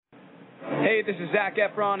Hey, this is Zac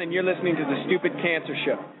Efron, and you're listening to The Stupid Cancer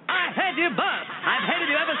Show. I hate you both. I've hated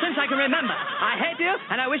you ever since I can remember. I hate you,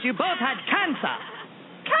 and I wish you both had cancer.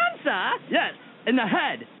 Cancer? Yes, in the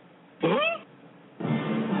head.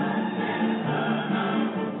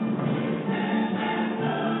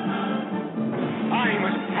 I'm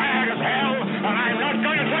as tired as hell, and I'm not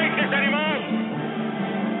going to take this anymore.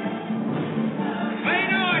 Pay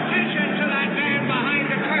no attention to that man behind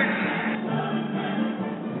the curtain.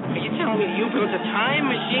 Are you telling me you built a time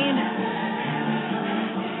machine?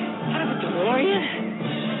 Out of a DeLorean?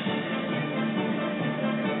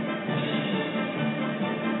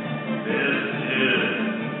 This is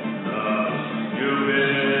the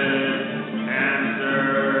Stupid Cancer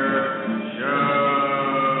Show.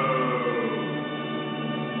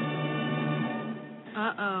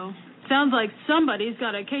 Uh-oh. Sounds like somebody's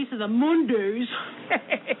got a case of the Mondays.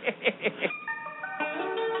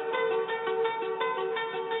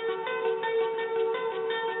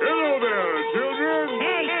 Hello there, children.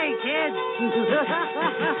 Hey, kids.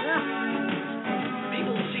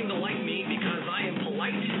 People seem to like me because I am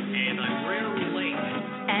polite and I'm rarely late.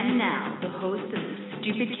 And now, the host of the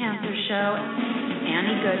Stupid Cancer Show,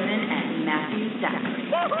 Annie Goodman and Matthew Zachary.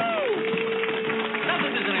 Woohoo! Not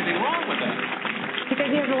that there's anything wrong with that. Because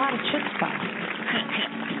he has a lot of chutzpah.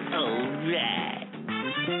 All right.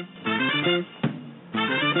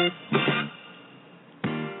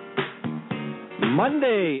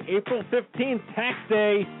 Monday, April 15th, Tax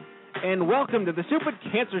Day, and welcome to the Stupid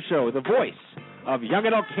Cancer Show, the voice of young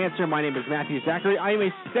adult cancer. My name is Matthew Zachary. I am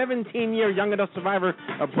a 17-year young adult survivor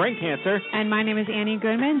of brain cancer. And my name is Annie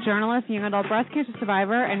Goodman, journalist, young adult breast cancer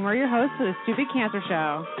survivor, and we're your hosts for the Stupid Cancer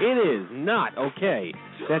Show. It is not okay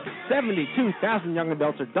that 72,000 young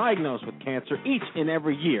adults are diagnosed with cancer each and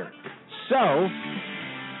every year. So,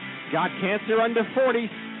 got cancer under 40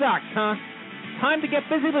 sucks, huh? Time to get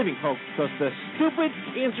busy living, folks, because the Stupid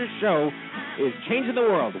Cancer Show is changing the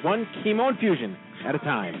world, one chemo infusion at a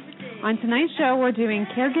time. On tonight's show, we're doing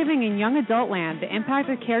Caregiving in Young Adultland. The impact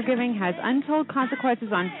of caregiving has untold consequences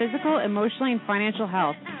on physical, emotional, and financial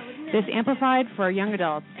health. This amplified for young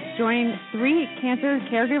adults. Join 3 cancer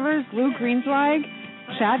caregivers, Lou Greenswag,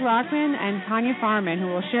 Chad Rockman, and Tanya Farman, who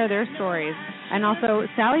will share their stories, and also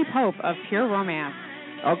Sally Pope of Pure Romance.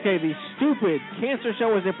 Okay, the Stupid Cancer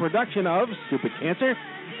Show is a production of Stupid Cancer,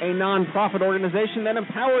 a non-profit organization that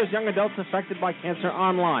empowers young adults affected by cancer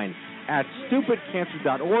online at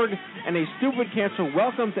stupidcancer.org. And a Stupid Cancer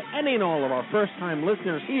welcome to any and all of our first-time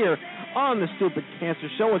listeners here on the Stupid Cancer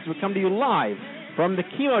Show as we come to you live from the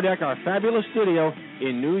Chemo Deck, our fabulous studio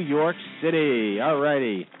in New York City. All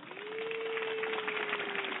righty.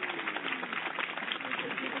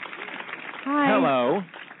 Hi. Hello.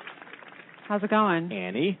 How's it going?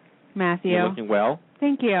 Annie. Matthew. You're looking well.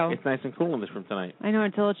 Thank you. It's nice and cool in this room tonight. I know,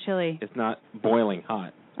 it's a little chilly. It's not boiling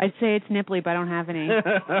hot. I'd say it's nipply, but I don't have any.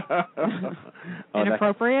 Oh,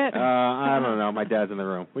 Inappropriate? I don't know. My dad's in the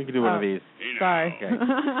room. We can do one of these. Sorry. Okay.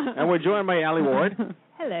 And we're joined by Allie Ward,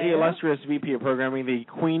 hello, the illustrious VP of Programming, the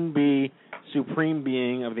Queen Bee, Supreme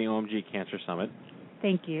Being of the OMG Cancer Summit.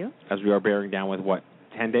 Thank you. As we are bearing down with,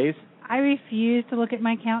 10 days? I refuse to look at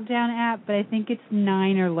my countdown app, but I think it's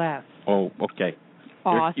 9 or less. Oh, okay.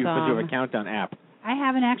 Awesome. You have a countdown app. I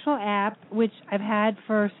have an actual app, which I've had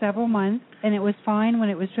for several months, and it was fine when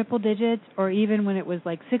it was triple digits or even when it was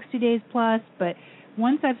like 60 days plus, but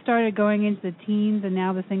once I've started going into the teens and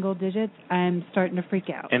now the single digits, I'm starting to freak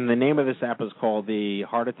out. And the name of this app is called the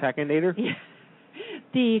Heart Attack Indator?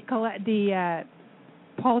 The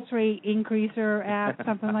pulse rate increaser app,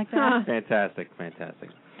 something like that. Fantastic.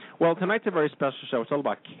 Well, tonight's a very special show. It's all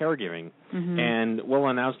about caregiving, and we'll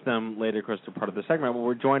announce them later, of course, to part of the segment. But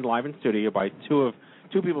we're joined live in studio by two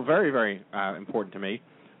people very, very important to me.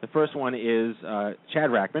 The first one is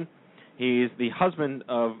Chad Rackman. He's the husband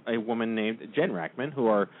of a woman named Jen Rackman, who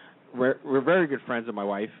we're very good friends of my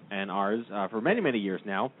wife and ours for many, many years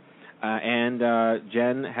now. And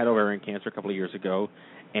Jen had ovarian cancer a couple of years ago,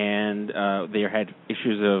 and they had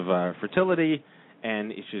issues of fertility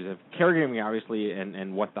and issues of caregiving, obviously,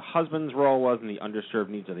 and what the husband's role was and the underserved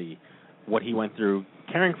needs of what he went through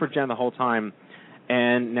caring for Jen the whole time.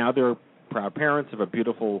 And now they're proud parents of a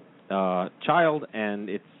beautiful child, and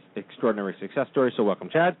it's an extraordinary success story. So welcome,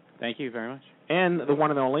 Chad. Thank you very much. And the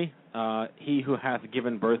one and only, he who hath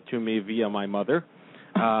given birth to me via my mother,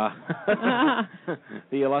 the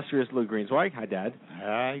illustrious Lou Greenswag. Hi, Dad.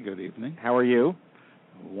 Hi, good evening. How are you?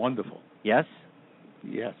 Wonderful. Yes?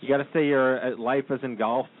 Yes. You got to say your life as in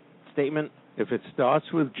golf statement? If it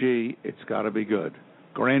starts with G, it's got to be good.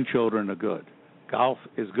 Grandchildren are good. Golf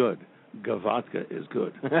is good. Gavodka is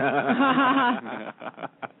good.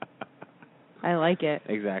 I like it.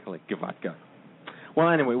 Exactly. Give vodka. Well,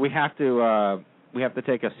 anyway, we have to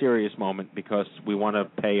take a serious moment because we want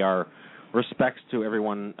to pay our respects to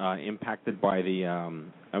everyone impacted by the.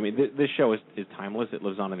 This show is timeless. It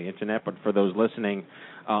lives on the internet. But for those listening,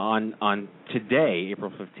 on today,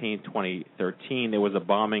 April 15, 2013, there was a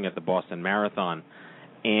bombing at the Boston Marathon,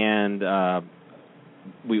 and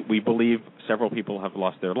we believe several people have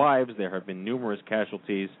lost their lives. There have been numerous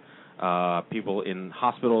casualties, people in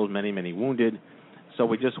hospitals, many wounded. So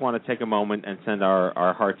we just want to take a moment and send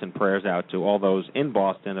our hearts and prayers out to all those in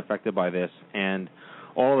Boston affected by this, and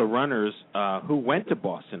all the runners who went to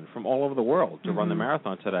Boston from all over the world to run the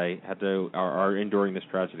marathon today are enduring this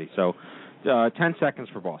tragedy. So 10 seconds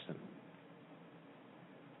for Boston.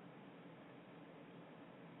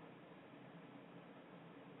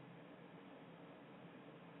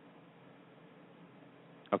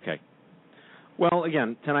 Okay. Well,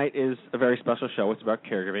 again, tonight is a very special show. It's about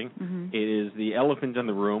caregiving. It is the elephant in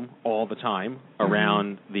the room all the time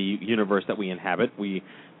around the universe that we inhabit. We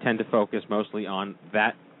tend to focus mostly on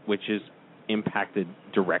that which is impacted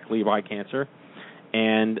directly by cancer.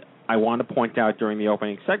 And I want to point out during the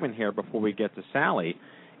opening segment here, before we get to Sally,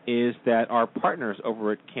 is that our partners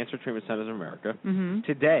over at Cancer Treatment Centers of America,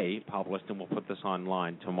 today, published, and we'll put this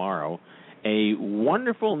online tomorrow, a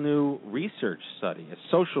wonderful new research study, a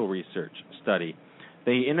social research study.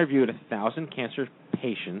 They interviewed 1,000 cancer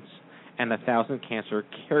patients and 1,000 cancer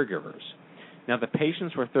caregivers. Now, the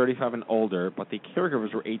patients were 35 and older, but the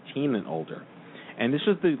caregivers were 18 and older. And this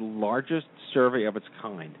was the largest survey of its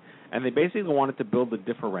kind. And they basically wanted to build a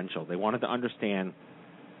differential. They wanted to understand,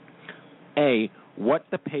 A, what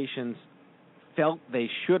the patients felt they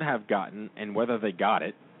should have gotten and whether they got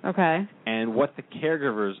it. Okay. And what the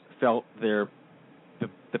caregivers felt the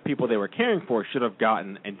people they were caring for should have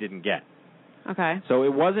gotten and didn't get. Okay. So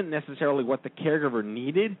it wasn't necessarily what the caregiver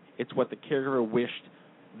needed, it's what the caregiver wished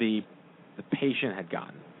the patient had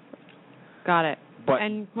gotten. Got it.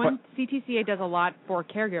 And CTCA does a lot for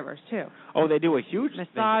caregivers, too. Oh, they do a huge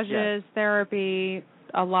massages, thing, therapy,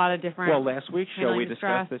 a lot of different... Well, last week's show we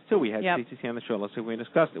discussed this, too. We had CTCA on the show. Let's see if we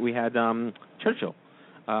discussed it. We had Churchill,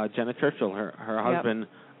 Jenna Churchill, her husband...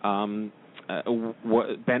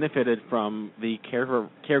 benefited from the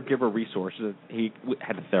caregiver resources. He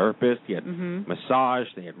had a therapist, he had massage,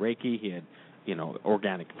 they had Reiki, he had,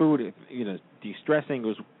 organic food, de-stressing. It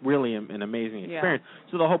was really an amazing experience.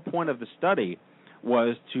 So the whole point of the study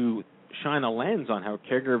was to shine a lens on how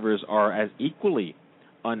caregivers are as equally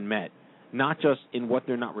unmet, not just in what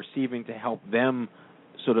they're not receiving to help them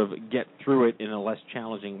sort of get through it in a less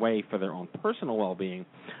challenging way for their own personal well-being,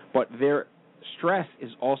 but their stress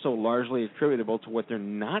is also largely attributable to what they're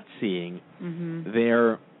not seeing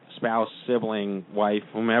their spouse, sibling, wife,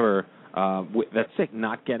 whomever that's sick,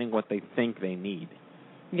 not getting what they think they need.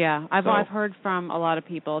 Yeah, I've heard from a lot of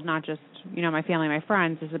people, not just my family, my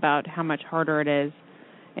friends, is about how much harder it is,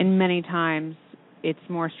 and many times it's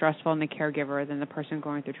more stressful in the caregiver than the person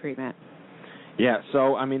going through treatment. Yeah,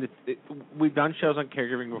 so we've done shows on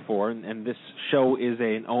caregiving before, and this show is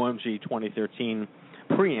an OMG 2013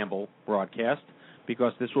 preamble broadcast,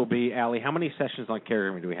 because this will be, Allie, how many sessions on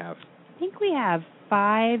caregiving do we have? I think we have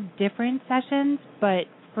 5 different sessions, but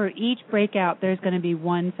for each breakout there's going to be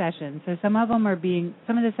one session. So some of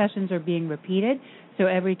the sessions are being repeated, so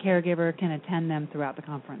every caregiver can attend them throughout the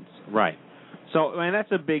conference. Right. So,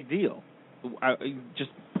 that's a big deal.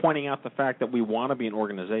 Just pointing out the fact that we want to be an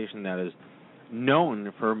organization that is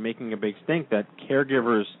known for making a big stink that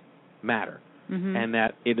caregivers matter. And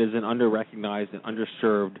that it is an under-recognized and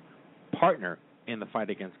underserved partner in the fight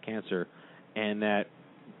against cancer, and that,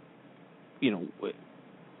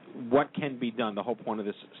 what can be done. The whole point of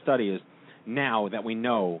this study is now that we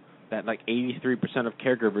know that like 83% of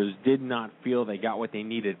caregivers did not feel they got what they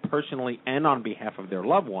needed personally and on behalf of their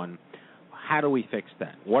loved one, how do we fix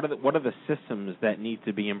that? What are the systems that need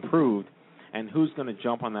to be improved, and who's going to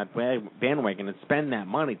jump on that bandwagon and spend that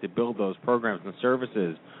money to build those programs and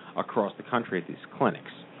services across the country at these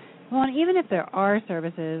clinics? Well, and even if there are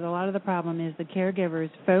services, a lot of the problem is the caregiver's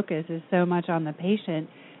focus is so much on the patient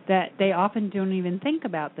that they often don't even think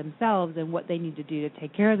about themselves and what they need to do to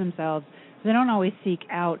take care of themselves. So they don't always seek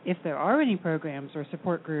out if there are any programs or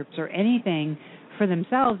support groups or anything for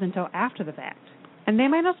themselves until after the fact. And they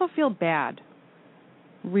might also feel bad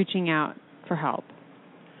reaching out for help.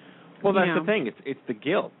 Well, that's the thing. It's the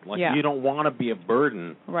guilt. You don't want to be a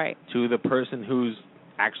burden to the person who's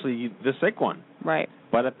actually the sick one. Right.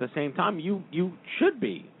 But at the same time, you should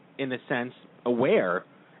be, in a sense, aware,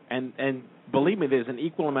 and believe me, there's an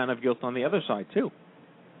equal amount of guilt on the other side, too.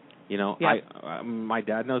 You know, Yeah. my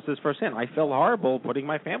dad knows this firsthand. I felt horrible putting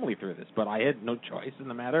my family through this, but I had no choice in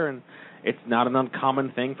the matter, and it's not an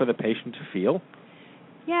uncommon thing for the patient to feel.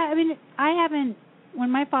 Yeah, I mean, when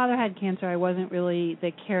my father had cancer, I wasn't really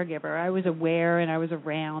the caregiver. I was aware and I was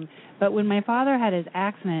around. But when my father had his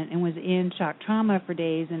accident and was in shock trauma for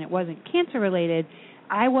days and it wasn't cancer related,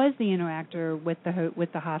 I was the interactor with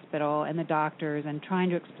the hospital and the doctors and trying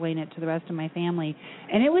to explain it to the rest of my family.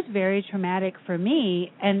 And it was very traumatic for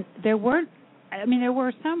me. And there were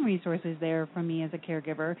some resources there for me as a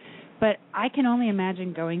caregiver, but I can only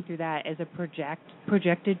imagine going through that as a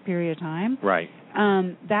projected period of time. Right.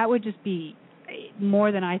 That would just be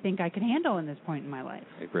more than I think I could handle in this point in my life.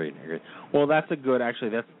 Agreed. Well, that's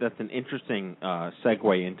an interesting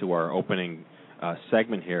segue into our opening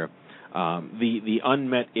segment here. The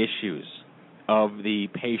unmet issues of the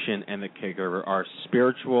patient and the caregiver are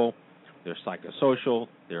spiritual, they're psychosocial,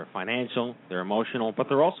 they're financial, they're emotional, but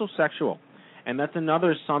they're also sexual. And that's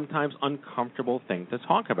another sometimes uncomfortable thing to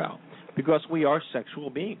talk about because we are sexual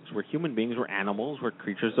beings. We're human beings, we're animals, we're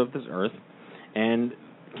creatures of this earth, and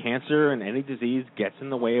cancer and any disease gets in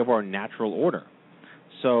the way of our natural order.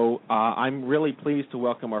 So I'm really pleased to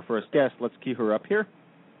welcome our first guest. Let's cue her up here.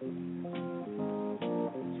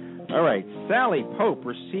 All right, Sally Pope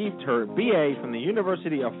received her BA from the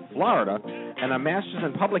University of Florida and a Master's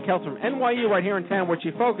in Public Health from NYU right here in town, where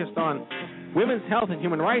she focused on women's health and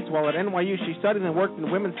human rights. While at NYU, she studied and worked in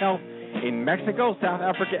women's health in Mexico, South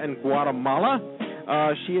Africa, and Guatemala.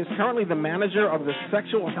 She is currently the manager of the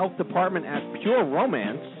Sexual Health Department at Pure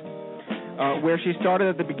Romance, where she started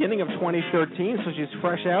at the beginning of 2013, so she's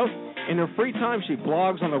fresh out. In her free time, she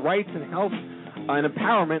blogs on the rights and health and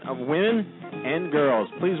empowerment of women and girls.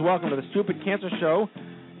 Please welcome to the Stupid Cancer Show,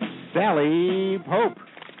 Sally Pope.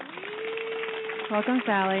 Welcome,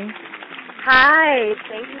 Sally. Hi.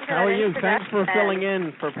 Thank you for How are that you? introduction. Thanks for filling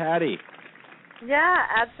in for Patty. Yeah,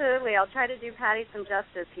 absolutely. I'll try to do Patty some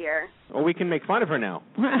justice here. Well, we can make fun of her now.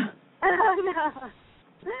 Oh, no.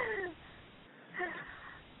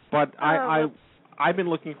 But I've been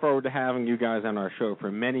looking forward to having you guys on our show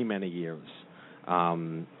for many, many years.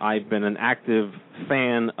 I've been an active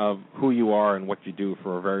fan of who you are and what you do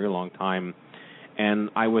for a very long time. And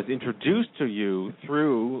I was introduced to you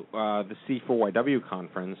through the C4YW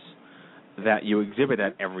conference that you exhibit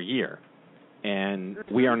at every year. And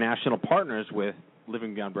we are national partners with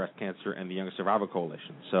Living Beyond Breast Cancer and the Young Survivor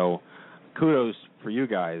Coalition. So kudos for you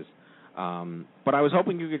guys. But I was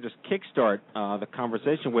hoping you could just kickstart the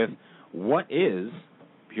conversation with, what is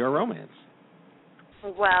Pure Romance?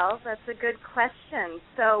 Well, that's a good question.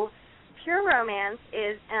 So Pure Romance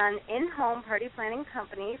is an in-home party planning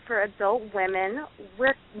company for adult women.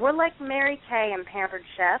 We're like Mary Kay and Pampered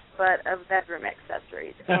Chef, but of bedroom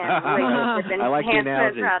accessories and relationship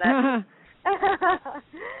enhancement products.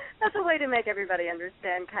 That's a way to make everybody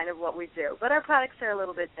understand kind of what we do. But our products are a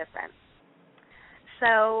little bit different.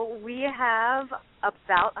 So we have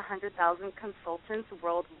about 100,000 consultants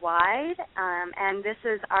worldwide, and this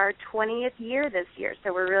is our 20th year this year,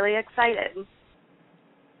 so we're really excited.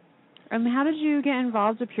 And how did you get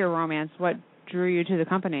involved with Pure Romance? What drew you to the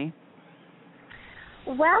company?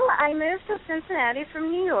 Well, I moved to Cincinnati from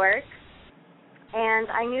New York, and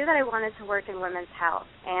I knew that I wanted to work in women's health.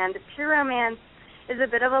 And Pure Romance is a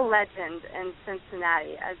bit of a legend in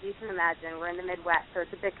Cincinnati. As you can imagine, we're in the Midwest, so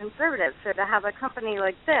it's a bit conservative. So to have a company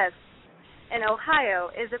like this in Ohio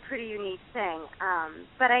is a pretty unique thing.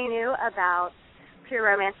 But I knew about Pure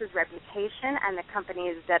Romance's reputation and the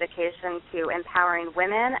company's dedication to empowering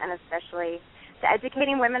women, and especially to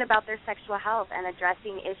educating women about their sexual health and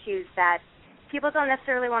addressing issues that people don't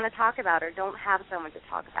necessarily want to talk about or don't have someone to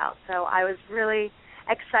talk about. So I was really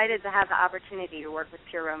excited to have the opportunity to work with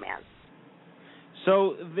Pure Romance.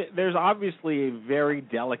 So there's obviously a very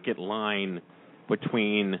delicate line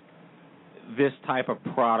between this type of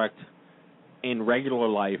product in regular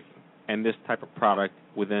life and this type of product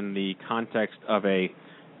within the context of a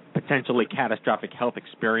potentially catastrophic health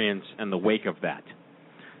experience in the wake of that.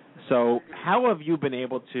 So how have you been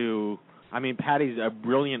able to, I mean, Patty's a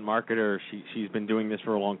brilliant marketer. She's been doing this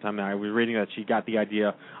for a long time now. I was reading that she got the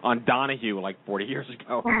idea on Donahue like 40 years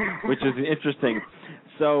ago, which is interesting.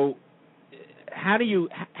 So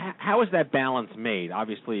how is that balance made?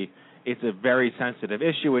 Obviously, it's a very sensitive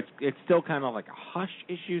issue. It's still kind of like a hush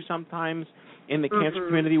issue sometimes in the cancer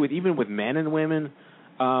community, even with men and women.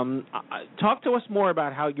 Talk to us more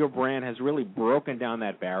about how your brand has really broken down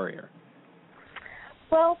that barrier.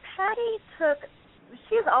 Well,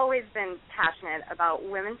 she's always been passionate about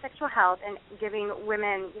women's sexual health and giving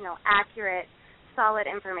women, accurate, solid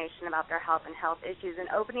information about their health and health issues and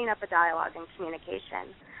opening up a dialogue and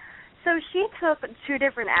communication. So she took two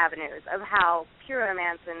different avenues of how Pure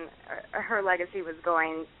Romance and her legacy was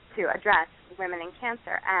going to address women in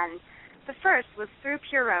cancer. And the first was through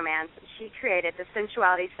Pure Romance. She created the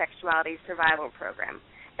Sensuality, Sexuality Survival Program,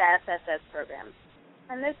 the SSS program.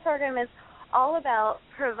 And this program is all about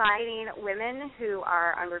providing women who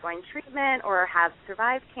are undergoing treatment or have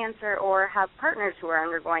survived cancer or have partners who are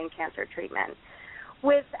undergoing cancer treatment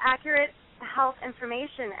with accurate health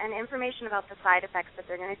information and information about the side effects that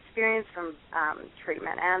they're going to experience from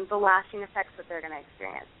treatment and the lasting effects that they're going to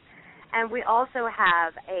experience. And we also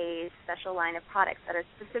have a special line of products that are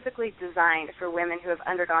specifically designed for women who have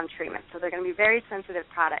undergone treatment. So they're going to be very sensitive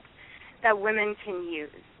products that women can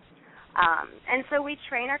use. And so we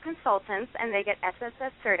train our consultants, and they get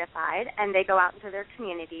SSS certified, and they go out into their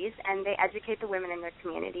communities, and they educate the women in their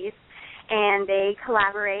communities, and they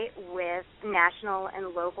collaborate with national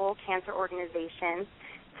and local cancer organizations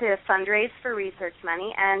to fundraise for research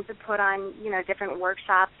money and to put on, different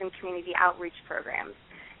workshops and community outreach programs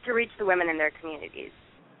to reach the women in their communities.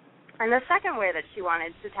 And the second way that she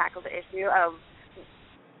wanted to tackle the issue of...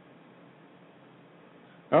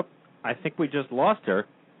 Oh, I think we just lost her.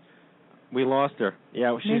 We lost her.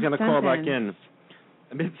 Yeah, she's going to call back in.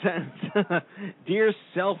 Mid-sentence. Dear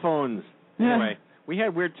cell phones. Anyway, we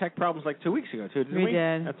had weird tech problems like 2 weeks ago, too, didn't we? We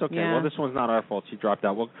did. That's okay. Yeah. Well, this one's not our fault. She dropped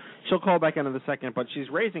out. Well, she'll call back in a second, but she's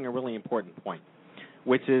raising a really important point,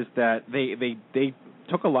 which is that they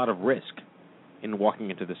took a lot of risk in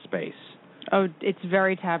walking into this space. Oh, it's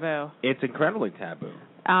very taboo. It's incredibly taboo.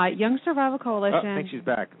 Young Survival Coalition. Oh, I think she's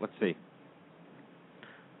back. Let's see.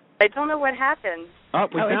 I don't know what happened. Oh,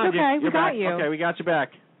 we found it's okay. you. You're We got back. you. Okay, we got you back.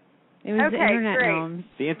 It was the internet great. gnomes.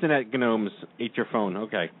 The internet gnomes ate your phone.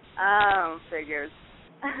 Okay. Oh, figures.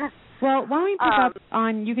 Well, why don't we pick up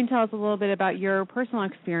on, you can tell us a little bit about your personal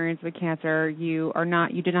experience with cancer. You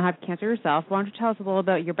did not have cancer yourself. Why don't you tell us a little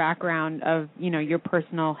about your background of, your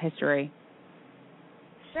personal history?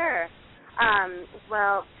 Sure.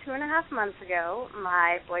 Well, 2.5 months ago,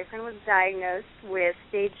 my boyfriend was diagnosed with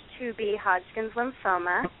stage 2B Hodgkin's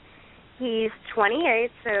lymphoma. He's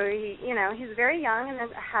 28, so he's very young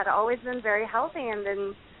and had always been very healthy, and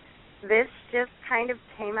then this just kind of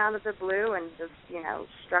came out of the blue and just,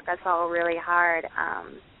 struck us all really hard.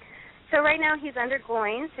 So right now he's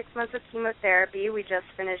undergoing 6 months of chemotherapy. We just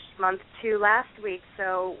finished month 2 last week,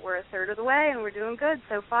 so we're a third of the way, and we're doing good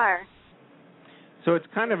so far. So it's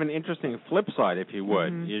kind of an interesting flip side, if you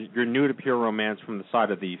would. Mm-hmm. You're new to Pure Romance from the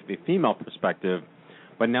side of the female perspective,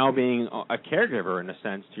 but now being a caregiver, in a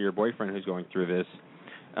sense, to your boyfriend who's going through this,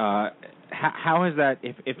 how has that,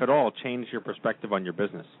 if at all, changed your perspective on your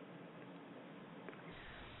business?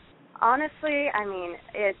 Honestly, I mean,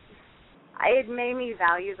 it made me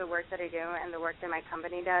value the work that I do and the work that my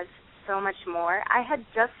company does so much more. I had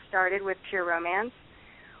just started with Pure Romance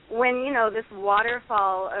when, this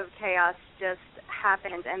waterfall of chaos just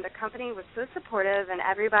happened, and the company was so supportive, and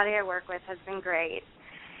everybody I work with has been great.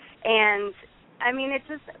 And, I mean, it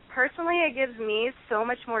just, personally, it gives me so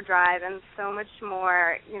much more drive and so much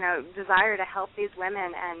more, desire to help these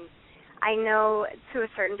women, and I know to a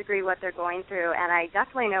certain degree what they're going through, and I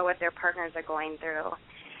definitely know what their partners are going through.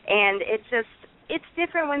 And it's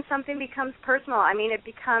different when something becomes personal. I mean,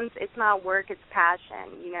 it's not work, it's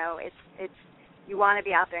passion. It's you want to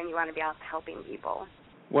be out there and you want to be out helping people.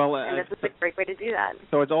 Well, and this is a great way to do that.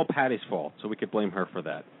 So it's all Patty's fault, so we could blame her for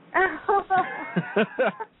that. I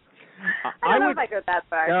don't know if I go that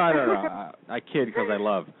far. No. I kid because I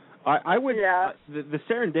love. I would. Yeah. The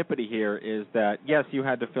serendipity here is that, yes, you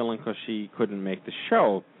had to fill in because she couldn't make the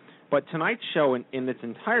show, but tonight's show in its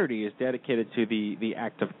entirety is dedicated to the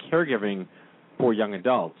act of caregiving for young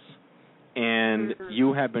adults. And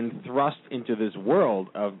you have been thrust into this world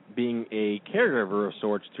of being a caregiver of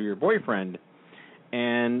sorts to your boyfriend,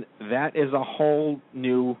 and that is a whole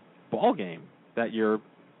new ball game that you're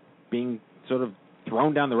being sort of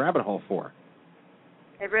thrown down the rabbit hole for.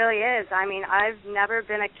 It really is. I mean, I've never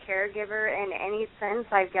been a caregiver in any sense.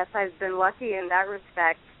 I guess I've been lucky in that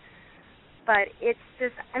respect. But it's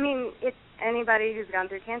just, it's anybody who's gone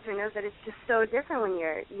through cancer knows that it's just so different when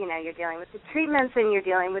you're dealing with the treatments and you're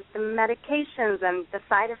dealing with the medications and the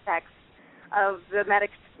side effects of the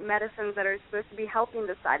medicines that are supposed to be helping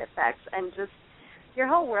the side effects, and just your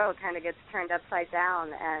whole world kind of gets turned upside down.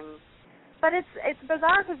 But it's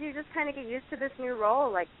bizarre because you just kind of get used to this new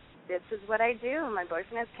role. Like, this is what I do. My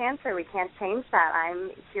boyfriend has cancer. We can't change that. I'm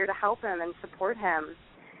here to help him and support him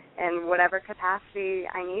in whatever capacity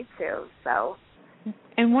I need to. So.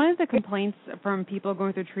 And one of the complaints from people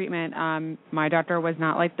going through treatment, my doctor was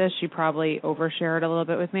not like this. She probably overshared a little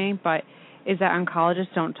bit with me, but is that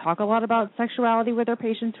oncologists don't talk a lot about sexuality with their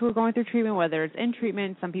patients who are going through treatment, whether it's in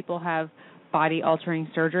treatment. Some people have body-altering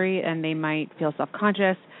surgery, and they might feel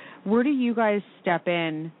self-conscious. Where do you guys step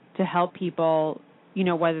in to help people,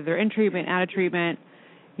 whether they're in treatment, out of treatment,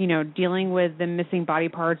 dealing with the missing body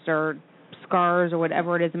parts or scars or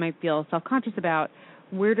whatever it is they might feel self-conscious about?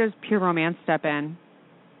 Where does Pure Romance step in?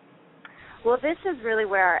 Well, this is really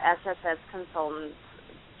where our SSS consultants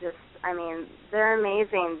they're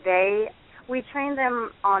amazing. We train them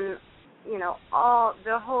on, all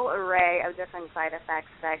the whole array of different side effects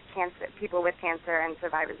that people with cancer and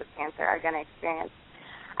survivors of cancer are going to experience.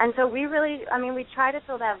 And so we try to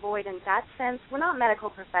fill that void in that sense. We're not medical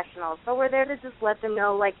professionals, but we're there to just let them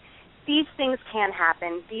know, these things can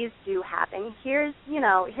happen. These do happen. Here's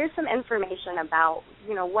some information about,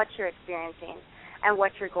 what you're experiencing and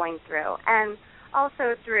what you're going through. And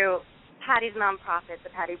also through Patty's nonprofit, the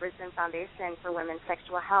Patty Bridgman Foundation for Women's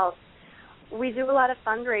Sexual Health, we do a lot of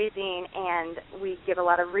fundraising, and we give a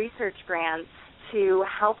lot of research grants to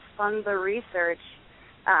help fund the research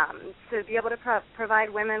to be able to provide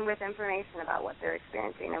women with information about what they're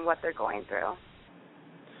experiencing and what they're going through.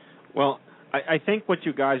 Well, I think what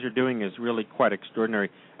you guys are doing is really quite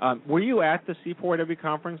extraordinary. Were you at the C4W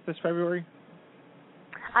conference this February?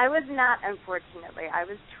 I was not, unfortunately. I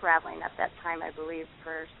was traveling at that time, I believe,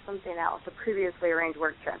 for something else, a previously arranged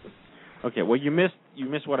work trip. Okay, well, you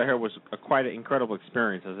missed what I heard was quite an incredible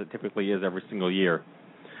experience, as it typically is every single year.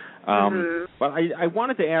 But I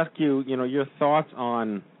wanted to ask you, your thoughts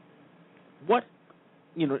on what,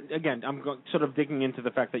 again, I'm sort of digging into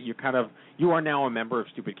the fact that you are now a member of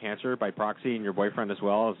Stupid Cancer by proxy, and your boyfriend as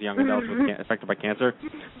well, as young adults affected by cancer.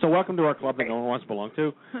 So welcome to our club that no one wants to belong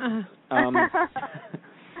to.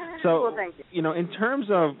 So, well, thank you. In terms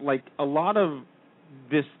of, a lot of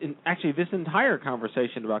this, this entire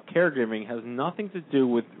conversation about caregiving has nothing to do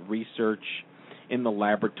with research in the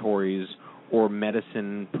laboratories or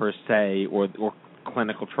medicine per se or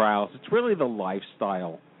clinical trials. It's really the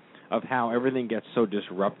lifestyle of how everything gets so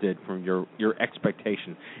disrupted from your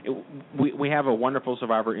expectation. We have a wonderful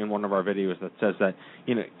survivor in one of our videos that says that,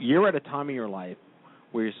 you're at a time in your life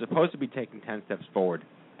where you're supposed to be taking 10 steps forward,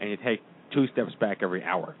 and you take 2 steps back every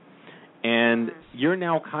hour. And you're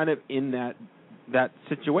now kind of in that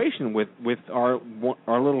situation with our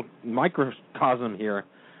little microcosm here.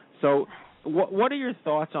 So what are your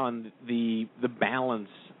thoughts on the balance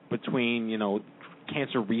between,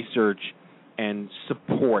 cancer research and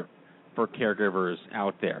support for caregivers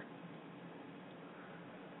out there?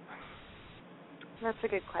 That's a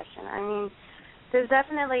good question. There's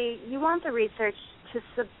definitely, you want the research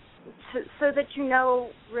so that you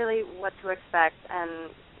know really what to expect,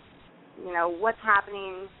 and what's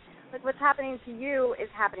happening. What's happening to you is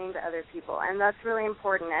happening to other people, and that's really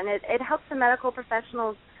important. And it helps the medical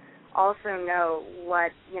professionals also know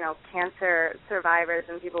what cancer survivors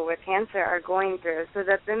and people with cancer are going through, so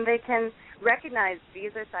that then they can recognize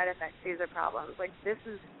these are side effects, these are problems.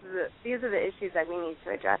 These are the issues that we need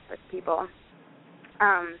to address with people.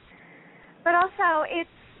 But also,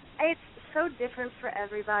 it's so different for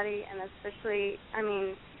everybody, and especially,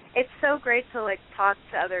 it's so great to talk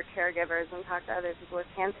to other caregivers and talk to other people with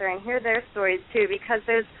cancer and hear their stories too, because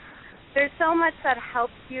there's so much that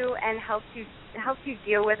helps you and helps you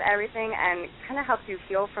deal with everything and kind of helps you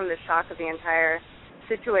heal from the shock of the entire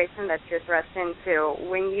situation that you're thrust into,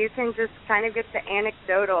 when you can just kind of get the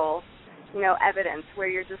anecdotal evidence where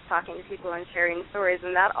you're just talking to people and sharing stories,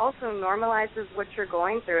 and that also normalizes what you're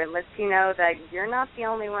going through and lets you know that you're not the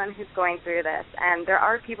only one who's going through this, and there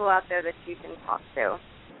are people out there that you can talk to.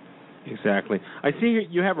 Exactly. I see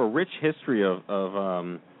you have a rich history of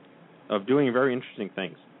doing very interesting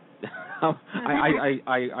things.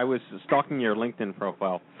 I was stalking your LinkedIn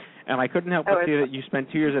profile, and I couldn't help but see that you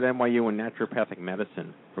spent 2 years at NYU in naturopathic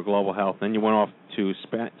medicine for global health. Then you went off to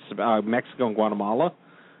Mexico and Guatemala.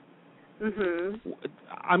 Mm-hmm.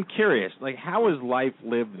 I'm curious, how is life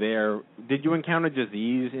lived there? Did you encounter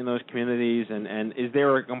disease in those communities, and is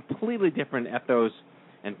there a completely different ethos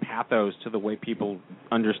and pathos to the way people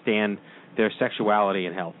understand their sexuality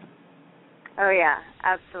and health? Oh, yeah,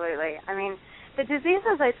 absolutely. The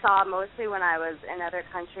diseases I saw mostly when I was in other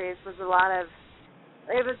countries was a lot of,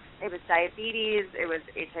 it was diabetes, it was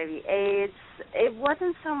HIV/AIDS. It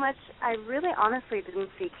wasn't so much, I really honestly didn't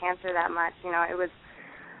see cancer that much. It was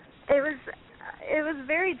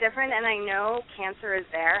very different, and I know cancer is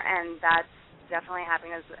there, and that's definitely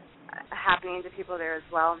happening to people there as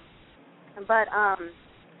well. But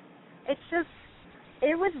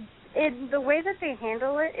the way that they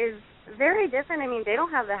handle it is very different. They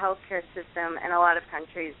don't have the healthcare system in a lot of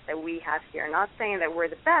countries that we have here. Not saying that we're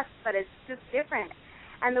the best, but it's just different.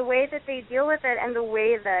 And the way that they deal with it and the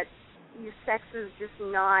way that sex is just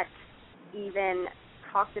not even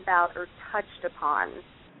talked about or touched upon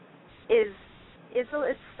is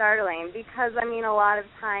it's startling because, I mean, a lot of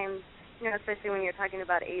times, you know, especially when you're talking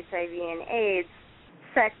about HIV and AIDS,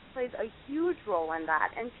 sex plays a huge role in that,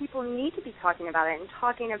 and people need to be talking about it and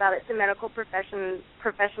talking about it to medical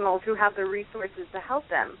professionals who have the resources to help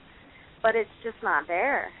them. But it's just not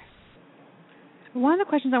there. One of the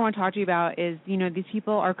questions I want to talk to you about is, you know, these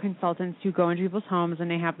people are consultants who go into people's homes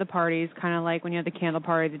and they have the parties, kind of like when you have the candle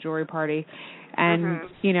party, the jewelry party, and,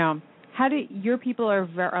 you know, how do your people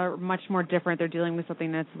are much more different? They're dealing with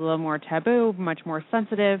something that's a little more taboo, much more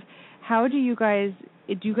sensitive. How do you guys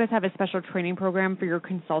have a special training program for your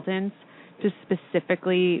consultants to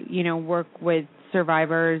specifically, you know, work with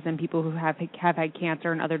survivors and people who have had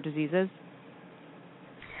cancer and other diseases?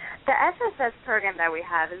 The SSS program that we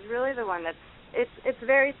have is really the one that's it's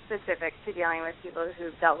very specific to dealing with people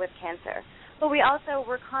who've dealt with cancer. But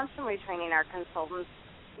we're constantly training our consultants,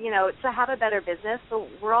 you know, to have a better business, but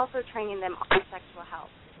we're also training them on sexual health.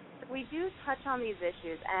 We do touch on these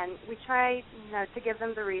issues, and we try, you know, to give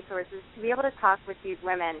them the resources to be able to talk with these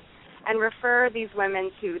women and refer these women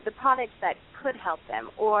to the products that could help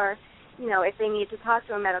them, or, you know, if they need to talk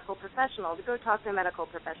to a medical professional, to go talk to a medical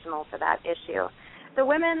professional for that issue. The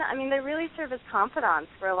women, I mean, they really serve as confidants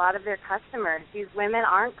for a lot of their customers. These women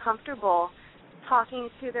aren't comfortable talking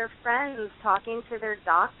to their friends, talking to their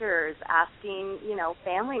doctors, asking, you know,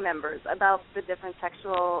 family members about the different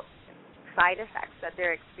sexual side effects that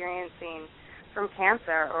they're experiencing from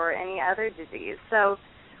cancer or any other disease. So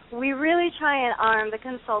we really try and arm the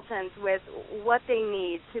consultants with what they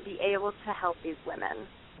need to be able to help these women.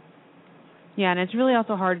 Yeah, and it's really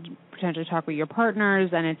also hard to potentially talk with your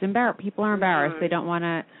partners, and it's people are embarrassed. They don't want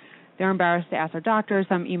to. They're embarrassed to ask their doctor.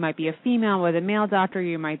 You might be a female with a male doctor.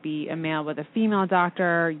 You might be a male with a female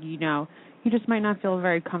doctor. You know, you just might not feel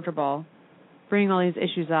very comfortable bringing all these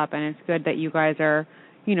issues up, and it's good that you guys are,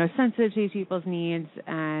 you know, sensitive to these people's needs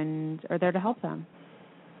and are there to help them.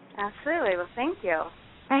 Absolutely. Well, thank you.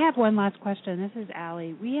 I have one last question. This is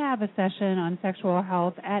Allie. We have a session on sexual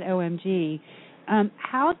health at OMG.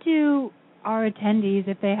 How do our attendees,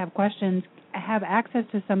 if they have questions, have access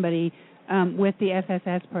to somebody with the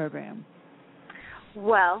SSS program?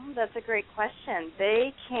 Well, that's a great question.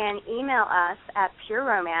 They can email us at Pure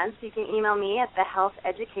Romance. You can email me at the Health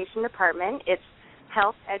Education Department. It's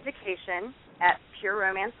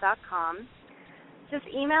healtheducation@pureromance.com. Just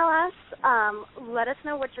email us. Let us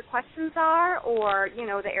know what your questions are, or, you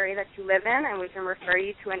know, the area that you live in, and we can refer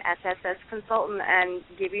you to an SSS consultant and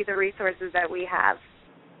give you the resources that we have.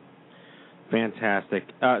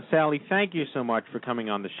 Fantastic. Sally, thank you so much for coming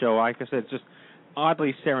on the show. Like I said, it's just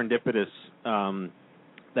oddly serendipitous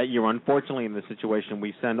that you're unfortunately in this situation.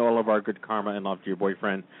 We send all of our good karma and love to your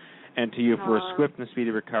boyfriend and to you for a swift and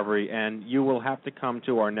speedy recovery, and you will have to come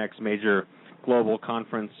to our next major global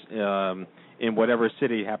conference in whatever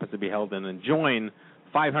city happens to be held in and join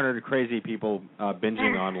 500 crazy people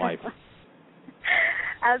binging on life.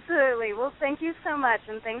 Absolutely. Well, thank you so much,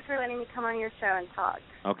 and thanks for letting me come on your show and talk.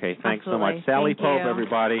 Okay, thanks Absolutely. so much. Sally Thank Pope, you.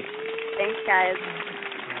 everybody. Thanks, guys.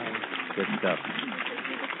 Good stuff.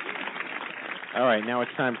 All right, now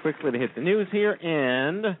it's time quickly to hit the news here,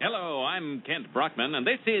 and... Hello, I'm Kent Brockman, and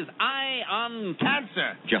this is Eye on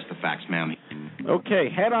Cancer. Just the facts, ma'am. Okay,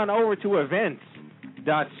 head on over to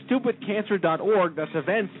events.stupidcancer.org. That's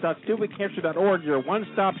events.stupidcancer.org, your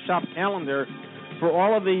one-stop shop calendar for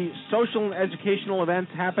all of the social and educational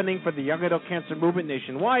events happening for the young adult cancer movement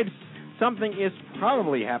nationwide. Something is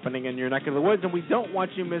probably happening in your neck of the woods, and we don't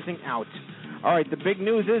want you missing out. All right, the big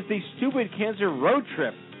news is the Stupid Cancer Road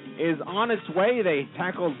Trip is on its way. They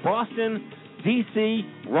tackled Boston, D.C.,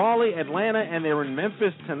 Raleigh, Atlanta, and they're in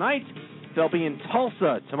Memphis tonight. They'll be in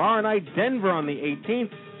Tulsa tomorrow night, Denver on the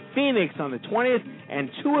 18th, Phoenix on the 20th,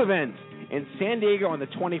 and 2 events in San Diego on the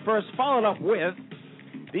 21st, followed up with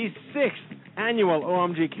the 6th annual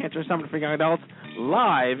OMG Cancer Summit for Young Adults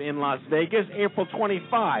live in Las Vegas, April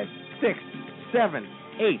 25, 6, 7,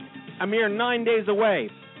 8, a mere 9 days away.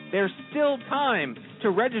 There's still time to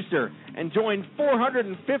register and join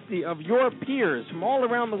 450 of your peers from all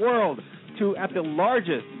around the world at the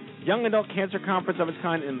largest young adult cancer conference of its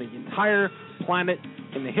kind in the entire planet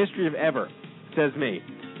in the history of ever, says me.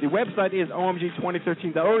 The website is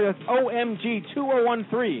omg2013.org. That's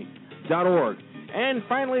omg2013.org. And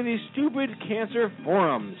finally, the Stupid Cancer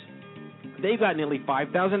Forums. They've got nearly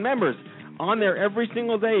 5,000 members on there every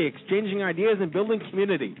single day, exchanging ideas and building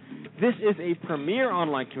community. This is a premier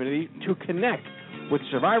online community to connect with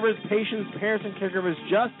survivors, patients, parents, and caregivers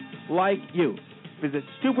just like you. Visit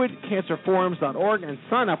stupidcancerforums.org and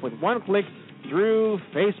sign up with one click through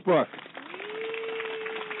Facebook.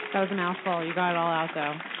 That was a mouthful. You got it all out,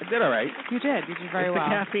 though. I did all right. You did. You did very well. It's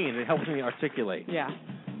the caffeine. It helps me articulate. Yeah.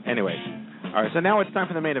 Anyways. All right, so now it's time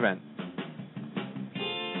for the main event.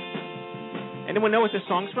 Anyone know what this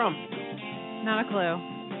song's from? Not a clue.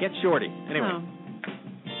 Get Shorty. Anyway. Oh.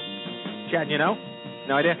 Chad, you know?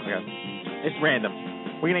 No idea? Okay. It's random.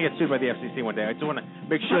 We're going to get sued by the FCC one day. I just want to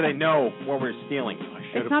make sure they know what we're stealing.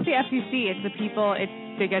 It's not the FCC. It's the people. It's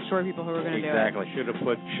the Get Short people who are going to do it. Exactly. Should have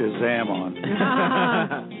put Shazam on.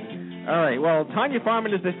 All right. Well, Tanya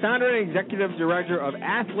Farman is the founder and executive director of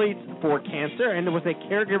Athletes for Cancer and was a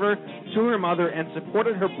caregiver to her mother and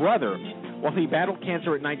supported her brother while he battled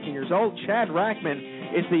cancer at 19 years old. Chad Rackman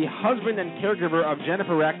is the husband and caregiver of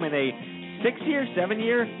Jennifer Rackman, a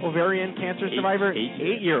 7-year ovarian cancer survivor.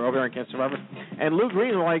 8-year ovarian cancer survivor. And Lou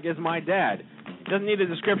Greenwald is my dad. Doesn't need a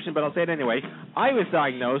description, but I'll say it anyway. I was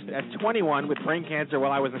diagnosed at 21 with brain cancer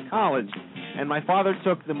while I was in college, and my father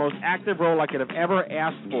took the most active role I could have ever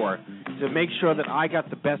asked for to make sure that I got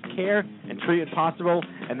the best care and treatment possible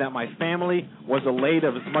and that my family was allayed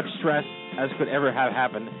of as much stress as could ever have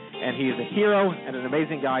happened. And he is a hero and an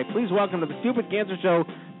amazing guy. Please welcome to the Stupid Cancer Show,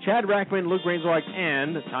 Chad Rackman, Luke Grainswag,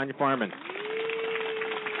 and Tanya Farman.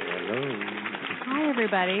 Hello. Hi,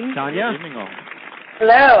 everybody. Tanya? Good evening, all.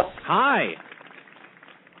 Hello. Hi.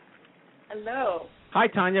 Hello. Hi,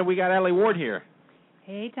 Tanya. We got Allie Ward here.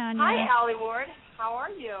 Hey, Tanya. Hi, Allie Ward. How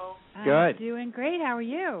are you? Good. Doing great. How are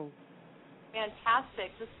you?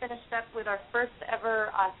 Fantastic. Just finished up with our first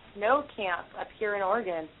ever snow camp up here in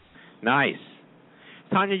Oregon. Nice.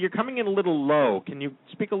 Tanya, you're coming in a little low. Can you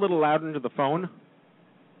speak a little louder into the phone?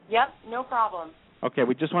 Yep, no problem. Okay,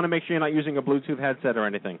 we just want to make sure you're not using a Bluetooth headset or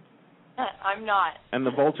anything. I'm not. And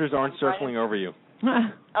the vultures aren't circling over you.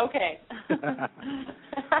 Okay.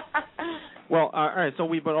 Well, all right, so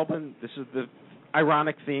we've been open. This is the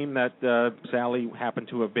ironic theme that Sally happened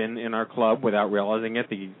to have been in our club without realizing it.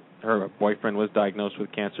 Her boyfriend was diagnosed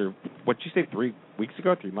with cancer, what did you say, 3 weeks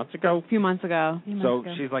ago, 3 months ago? A few months ago.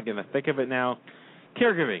 She's like in the thick of it now.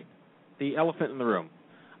 Caregiving, the elephant in the room.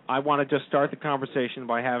 I want to just start the conversation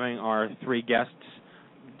by having our three guests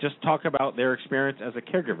just talk about their experience as a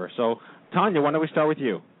caregiver. So, Tanya, why don't we start with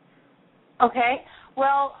you? Okay.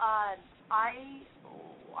 Well, I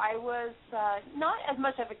was not as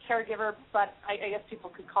much of a caregiver, but I guess people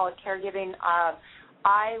could call it caregiving.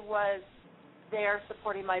 I was there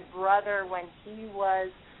supporting my brother when he was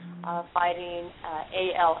fighting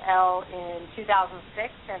ALL in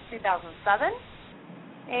 2006 and 2007.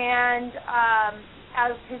 And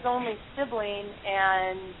as his only sibling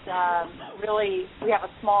and really we have a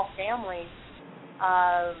small family,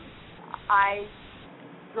 I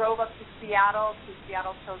drove up to Seattle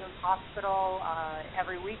Children's Hospital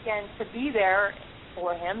every weekend to be there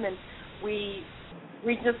for him, and we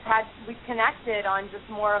connected on just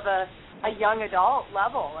more of a young adult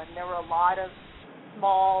level, and there were a lot of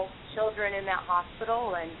small children in that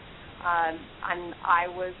hospital, and I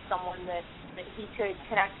was someone that he could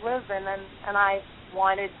connect with, and I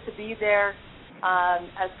wanted to be there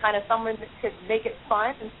as kind of someone that could make it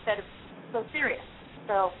fun instead of so serious.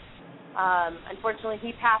 So unfortunately,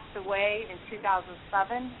 he passed away in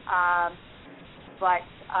 2007, but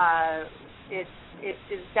it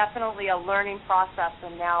is definitely a learning process,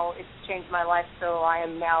 and now it's changed my life, so I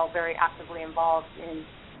am now very actively involved in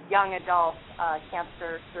young adult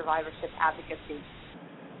cancer survivorship advocacy.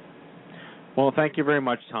 Well, thank you very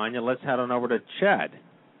much, Tanya. Let's head on over to Chad.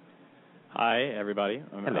 Hi, everybody.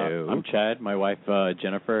 Hello. I'm Chad. My wife,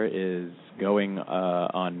 Jennifer, is going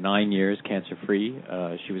on 9 years cancer-free.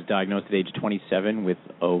 She was diagnosed at age 27 with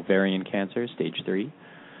ovarian cancer, stage 3.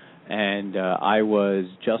 And I was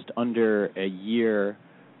just under a year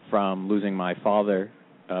from losing my father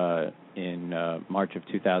in March of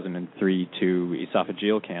 2003 to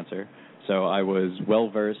esophageal cancer. So I was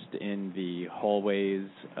well-versed in the hallways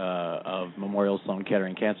of Memorial Sloan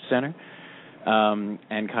Kettering Cancer Center.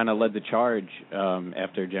 And kind of led the charge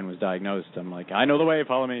after Jen was diagnosed. I'm like, I know the way,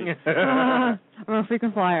 follow me. I'm a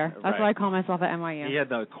frequent flyer. That's Right. what I call myself at NYU. He had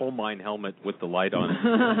the coal mine helmet with the light on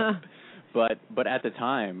it. But at the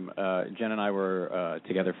time, Jen and I were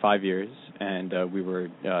together 5 years, and we were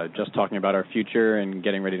just talking about our future and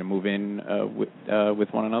getting ready to move in with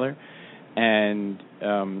one another. And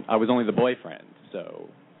I was only the boyfriend, so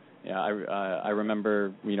yeah, I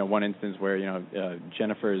remember one instance where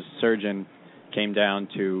Jennifer's surgeon came down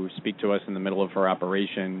to speak to us in the middle of her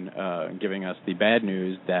operation, giving us the bad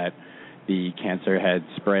news that the cancer had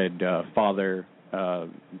spread farther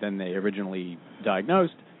than they originally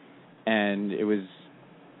diagnosed, and it was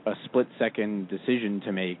a split-second decision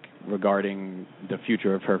to make regarding the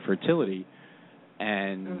future of her fertility.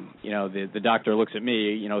 And the doctor looks at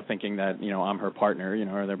me, thinking that I'm her partner,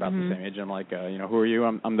 or they're about the same age. I'm like, who are you?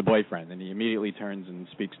 I'm the boyfriend. And he immediately turns and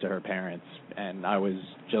speaks to her parents. And I was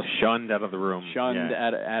just shunned out of the room.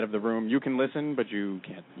 Out of the room. You can listen, but you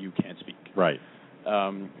can't speak. Right.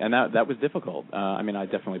 And that was difficult. I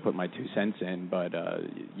definitely put my 2 cents in, but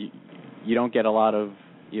you don't get a lot of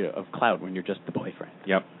clout when you're just the boyfriend.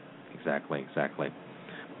 Yep. Exactly.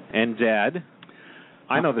 And Dad,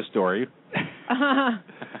 I know the story.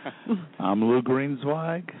 I'm Lou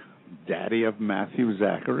Greenswag, daddy of Matthew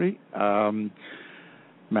Zachary.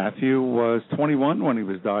 Matthew was 21 when he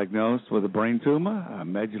was diagnosed with a brain tumor, a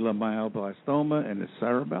medullomyoblastoma in his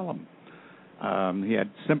cerebellum. He had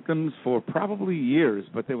symptoms for probably years,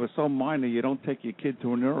 but they were so minor you don't take your kid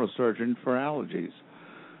to a neurosurgeon for allergies.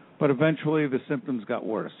 But eventually the symptoms got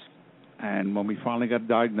worse. And when we finally got a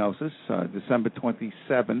diagnosis, December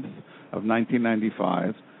 27th of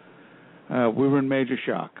 1995, we were in major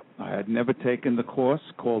shock. I had never taken the course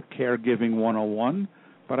called Caregiving 101,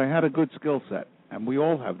 but I had a good skill set, and we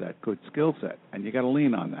all have that good skill set, and you got to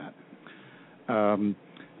lean on that.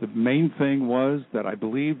 The main thing was that I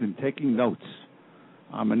believed in taking notes.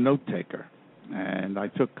 I'm a note taker, and I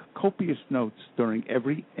took copious notes during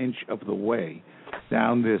every inch of the way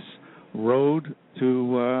down this road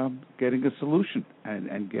to getting a solution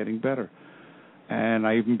and getting better. And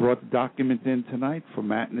I even brought the document in tonight for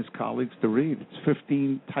Matt and his colleagues to read. It's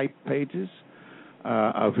 15 typed pages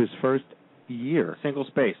of his first year.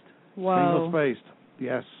 Single-spaced. Whoa. Single-spaced,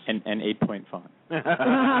 yes. And 8-point font.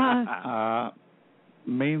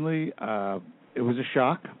 Mainly, it was a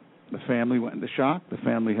shock. The family went into shock. The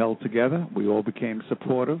family held together. We all became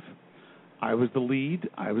supportive. I was the lead.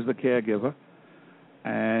 I was the caregiver.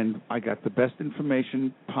 And I got the best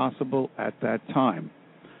information possible at that time.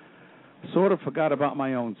 Sort of forgot about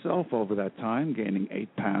my own self over that time, gaining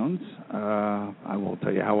 8 pounds. I won't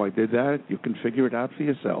tell you how I did that. You can figure it out for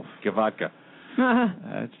yourself. Gavodka.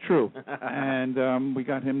 That's true. And we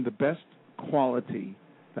got him the best quality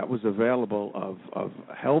that was available of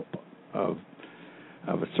help, of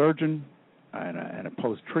a surgeon and a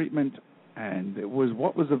post-treatment. And it was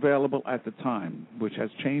what was available at the time, which has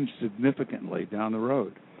changed significantly down the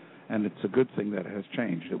road. And it's a good thing that it has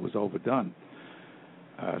changed. It was overdone.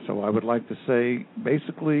 So I would like to say,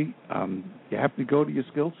 basically, you have to go to your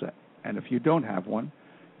skill set. And if you don't have one,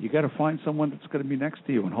 you got to find someone that's going to be next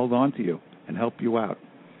to you and hold on to you and help you out.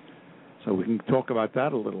 So we can talk about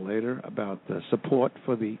that a little later, about the support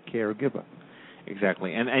for the caregiver.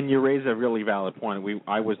 Exactly. And you raise a really valid point.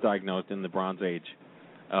 I was diagnosed in the Bronze Age,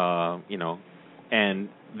 and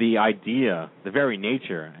the idea, the very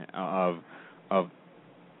nature of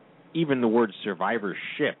even the word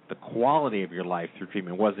survivorship, the quality of your life through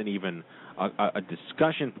treatment wasn't even a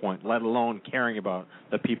discussion point, let alone caring about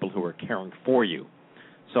the people who are caring for you.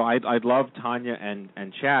 So I'd love Tanya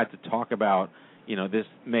and Chad to talk about, this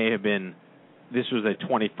was a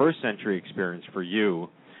 21st century experience for you,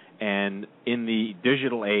 and in the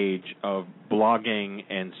digital age of blogging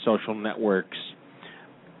and social networks,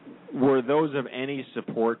 were those of any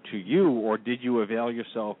support to you, or did you avail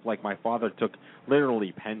yourself, like my father took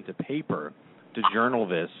literally pen to paper to journal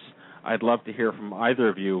this? I'd love to hear from either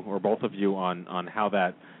of you or both of you on how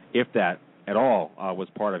that, if that at all, was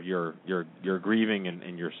part of your grieving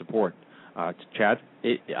and your support. Chad?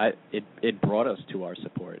 It brought us to our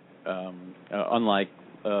support. Unlike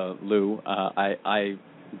Lou, I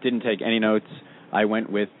didn't take any notes. I went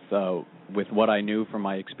with what I knew from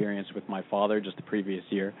my experience with my father just the previous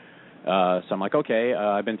year. So I'm like, okay,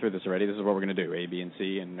 I've been through this already. This is what we're going to do, A, B, and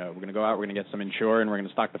C, and we're going to go out. We're going to get some Ensure, and we're going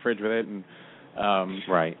to stock the fridge with it. And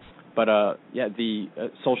right. But the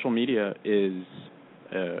social media is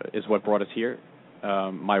what brought us here.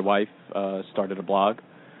 My wife started a blog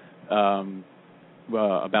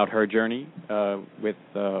about her journey with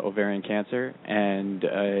ovarian cancer, and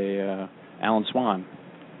Alan Swan.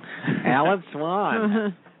 Alan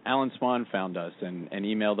Swan. Alan Swan found us and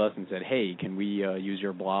emailed us and said, hey, can we use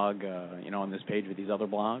your blog, on this page with these other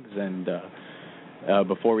blogs? And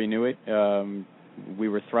before we knew it, we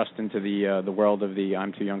were thrust into the world of the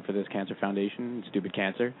I'm Too Young for This Cancer Foundation, Stupid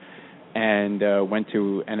Cancer, and went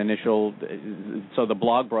to an initial, so the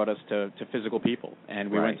blog brought us to physical people, and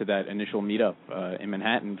we went to that initial meetup in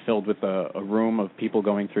Manhattan filled with a room of people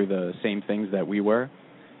going through the same things that we were.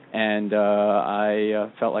 And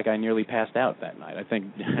I felt like I nearly passed out that night. I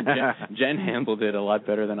think Jen handled it a lot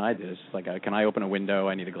better than I did. It's just like, can I open a window?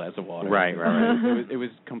 I need a glass of water. Right. It was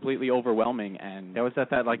completely overwhelming. And that was at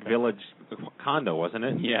that village condo, wasn't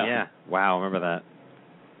it? Yeah. Wow, I remember that.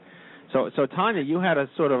 So Tanya, you had a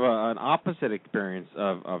sort of an opposite experience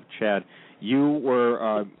of Chad. You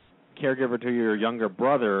were caregiver to your younger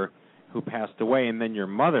brother who passed away, and then your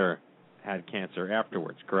mother had cancer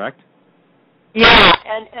afterwards, correct? Yeah,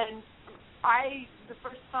 and the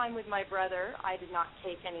first time with my brother, I did not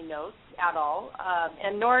take any notes at all,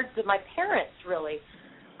 and nor did my parents, really.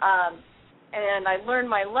 And I learned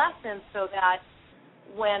my lesson so that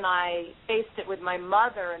when I faced it with my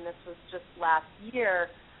mother, and this was just last year,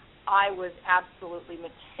 I was absolutely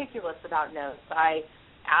meticulous about notes. I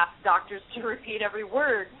asked doctors to repeat every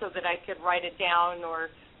word so that I could write it down or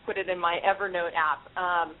put it in my Evernote app.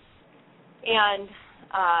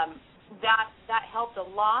 That helped a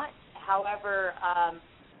lot. However,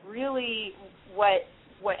 really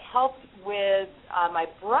what helped with my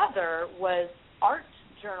brother was art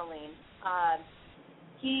journaling.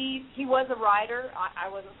 He was a writer. I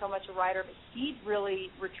wasn't so much a writer, but he really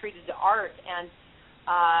retreated to art, and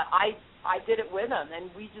I did it with him, and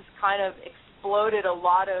we just kind of exploded a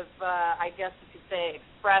lot of, I guess you could say,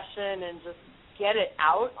 expression and just get it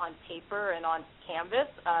out on paper and on canvas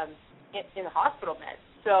in the hospital bed.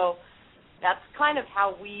 So that's kind of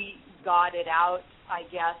how we got it out, I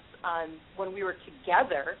guess, when we were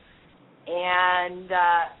together. And,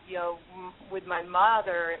 with my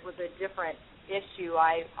mother, it was a different issue.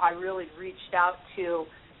 I really reached out to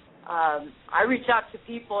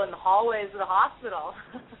people in the hallways of the hospital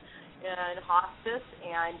and hospice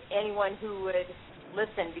and anyone who would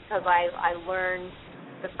listen, because I learned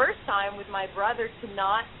the first time with my brother to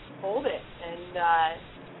not hold it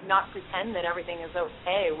and not pretend that everything is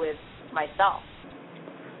okay with myself.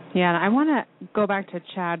 Yeah, I want to go back to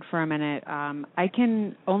Chad for a minute. I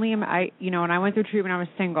can only, when I went through treatment, I was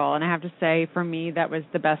single, and I have to say, for me, that was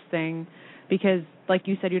the best thing, because, like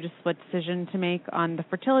you said, you had a split decision to make on the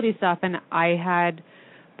fertility stuff, and I had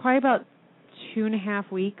probably about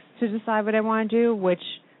 2.5 weeks to decide what I want to do, which,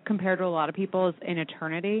 compared to a lot of people, is an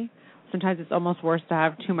eternity. Sometimes it's almost worse to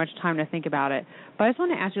have too much time to think about it. But I just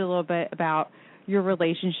want to ask you a little bit about your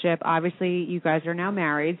relationship. Obviously, you guys are now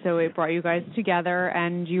married, so it brought you guys together,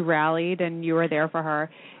 and you rallied, and you were there for her.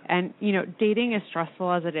 And, dating is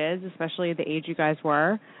stressful as it is, especially at the age you guys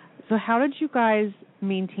were. So how did you guys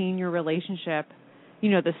maintain your relationship,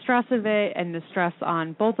 the stress of it and the stress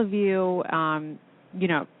on both of you,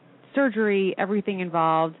 surgery, everything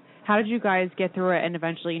involved? How did you guys get through it and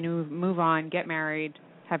eventually move on, get married,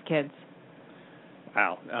 have kids?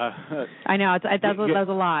 Wow. I know, that was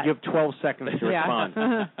a lot. You have 12 seconds to respond.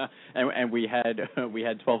 and we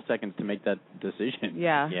had 12 seconds to make that decision.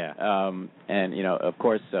 Yeah. Yeah. And, of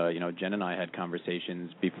course, Jen and I had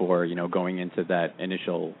conversations before, going into that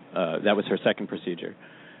initial, that was her second procedure,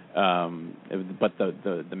 but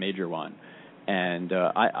the major one. And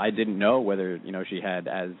I didn't know whether, she had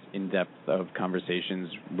as in-depth of conversations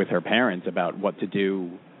with her parents about what to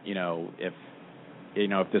do, if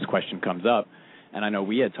this question comes up. And I know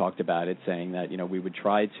we had talked about it, saying that, we would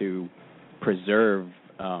try to preserve,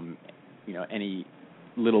 any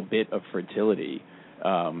little bit of fertility,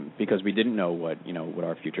 because we didn't know what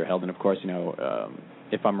our future held. And, of course,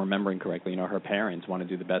 if I'm remembering correctly, her parents want to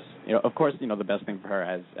do the best, of course, the best thing for her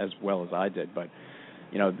as well as I did. But,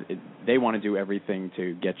 they want to do everything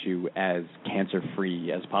to get you as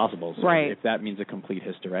cancer-free as possible. So right. If that means a complete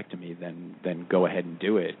hysterectomy, then go ahead and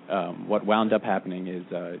do it. What wound up happening is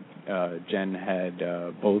Jen had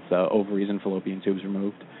both ovaries and fallopian tubes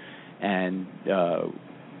removed, and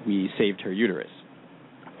we saved her uterus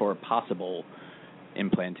for possible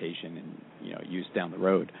implantation and use down the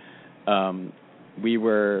road. We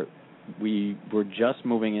were just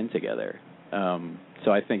moving in together.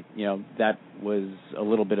 So I think, that was a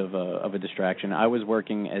little bit of a distraction. I was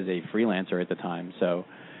working as a freelancer at the time, so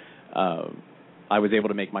I was able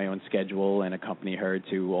to make my own schedule and accompany her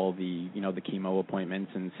to all the, the chemo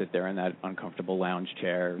appointments and sit there in that uncomfortable lounge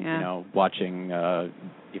chair, watching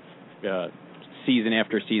season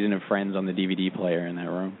after season of Friends on the DVD player in that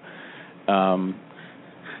room.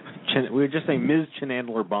 We were just saying Ms.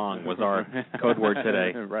 Chenandler Bong was our code word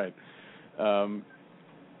today. Right.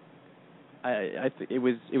 It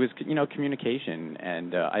was communication,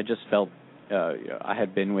 and I just felt I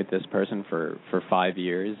had been with this person for 5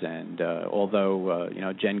 years, and although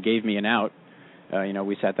Jen gave me an out,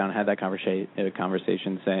 we sat down and had that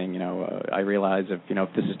conversation, saying I realize if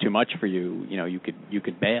this is too much for you, you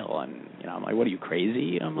could bail, and I'm like, what are you,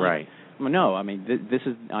 crazy? I'm like, right. No, I mean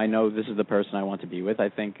I know this is the person I want to be with. I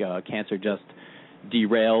think cancer just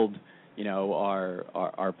derailed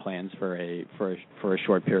our plans for a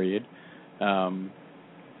short period. But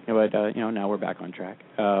now we're back on track.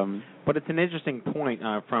 But it's an interesting point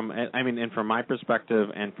from my perspective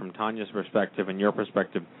and from Tanya's perspective and your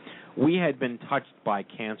perspective. We had been touched by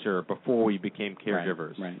cancer before we became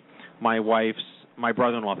caregivers. Right. My wife's my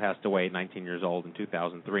brother-in-law passed away at 19 years old in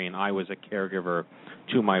 2003, and I was a caregiver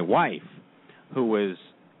to my wife, who was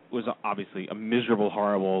obviously a miserable,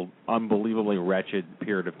 horrible, unbelievably wretched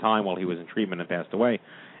period of time while he was in treatment and passed away.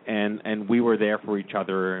 And we were there for each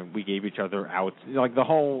other, and we gave each other outs. Like, the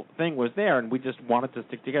whole thing was there, and we just wanted to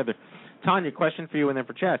stick together. Tanya, question for you and then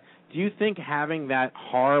for Chad. Do you think having that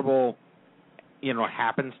horrible,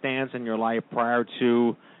 happenstance in your life prior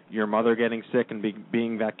to your mother getting sick and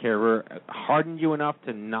being that caregiver hardened you enough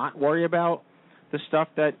to not worry about the stuff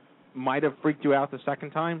that might have freaked you out the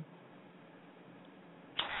second time?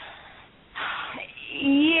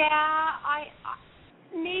 Yeah, I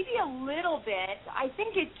maybe a little bit. I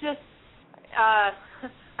think it just I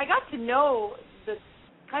got to know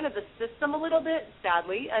the system a little bit,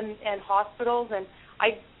 sadly, and hospitals, and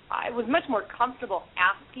I was much more comfortable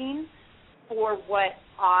asking for what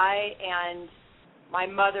I and my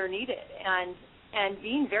mother needed, and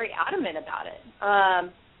being very adamant about it.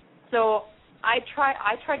 So I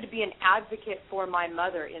tried to be an advocate for my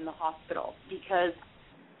mother in the hospital because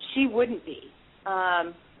she wouldn't be.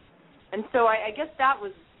 And so I guess that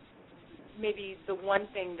was maybe the one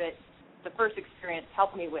thing that the first experience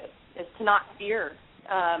helped me with, is to not fear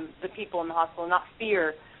the people in the hospital, not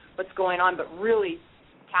fear what's going on, but really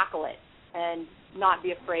tackle it and not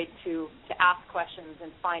be afraid to ask questions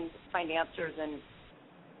and find answers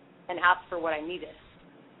and ask for what I needed.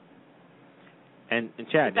 And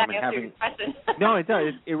Chad, does that answer your question? No, it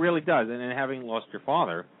does. It really does. And then having lost your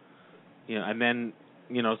father, and then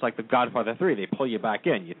it's like the Godfather 3. They pull you back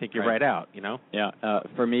in. You think you're right out. Yeah.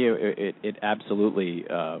 For me, it absolutely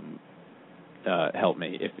helped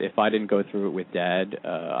me. If I didn't go through it with Dad,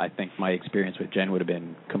 I think my experience with Jen would have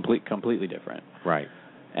been completely different. Right.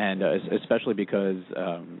 And especially because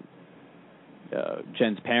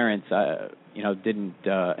Jen's parents, didn't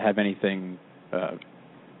have anything,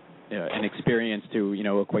 an experience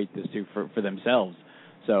to equate this to for themselves.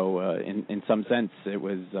 So in some sense, it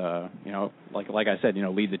was like I said,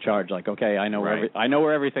 lead the charge. Like, okay, I know right.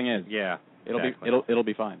 where everything is. Yeah, it'll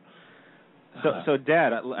be fine. So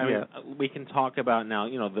Dad, I mean, we can talk about now,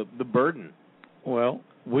 the burden. Well,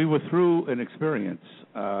 we were through an experience,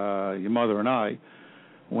 your mother and I,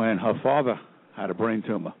 when her father had a brain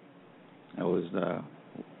tumor. It was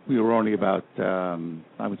we were only about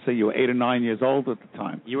I would say you were 8 or 9 years old at the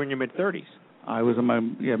time. You were in your mid-30s. I was in my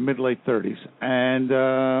mid-late 30s, and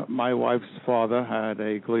my wife's father had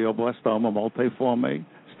a glioblastoma multiforme,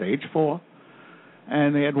 stage 4,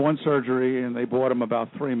 and they had one surgery, and they bought him about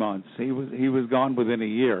 3 months. He was gone within a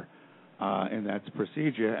year in that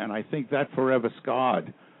procedure, and I think that forever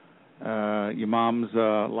scarred your mom's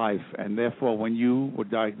life, and therefore when you were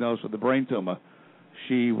diagnosed with a brain tumor,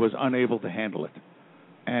 she was unable to handle it,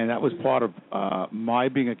 and that was part of my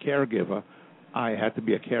being a caregiver. I had to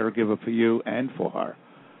be a caregiver for you and for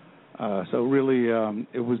her. So really, I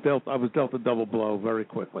was dealt a double blow very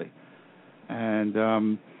quickly. And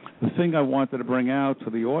the thing I wanted to bring out to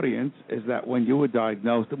the audience is that when you were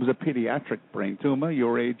diagnosed, it was a pediatric brain tumor.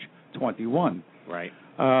 Your age 21. Right.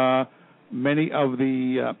 Many of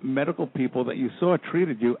the medical people that you saw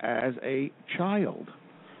treated you as a child.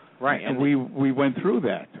 Right. And we went through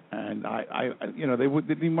that, and I they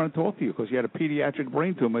didn't even want to talk to you because you had a pediatric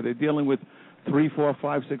brain tumor. They're dealing with 3, 4,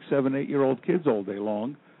 5, 6, 7, 8-year-old kids all day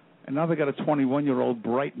long, and now they got a 21-year-old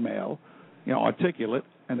bright male, articulate,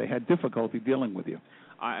 and they had difficulty dealing with you.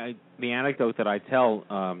 The anecdote that I tell,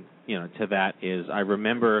 to that is I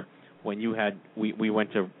remember when we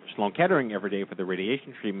went to Sloan Kettering every day for the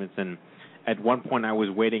radiation treatments, and at one point I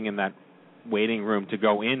was waiting in that waiting room to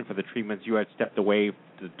go in for the treatments. You had stepped away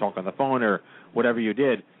to talk on the phone or whatever you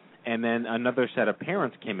did, and then another set of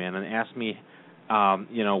parents came in and asked me,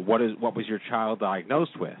 what was your child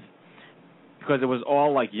diagnosed with? Because it was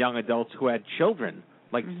all like young adults who had children,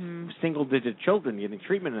 like single-digit children getting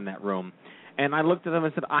treatment in that room. And I looked at them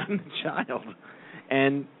and said, I'm the child.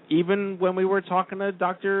 And even when we were talking to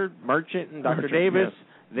Dr. Merchant and Dr. Davis, yes.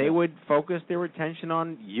 They would focus their attention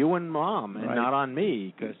on you and Mom and not on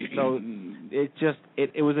me. So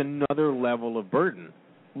it was another level of burden.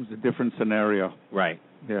 It was a different scenario. Right.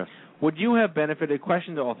 Yes. Would you have benefited,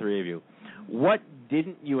 question to all three of you, what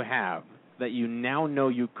didn't you have that you now know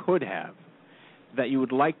you could have that you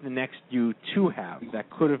would like the next you to have that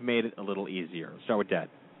could have made it a little easier? Start with Dad.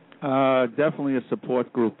 Definitely a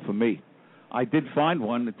support group for me. I did find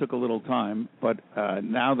one. It took a little time, but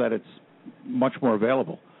now that it's much more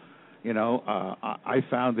available, I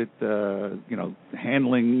found it,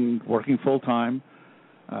 handling, working full-time,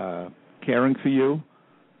 caring for you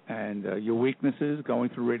and your weaknesses, going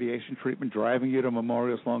through radiation treatment, driving you to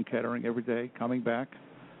Memorial Sloan Kettering every day, coming back.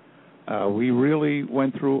 We really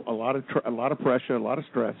went through a lot of pressure, a lot of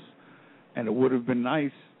stress, and it would have been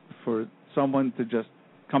nice for someone to just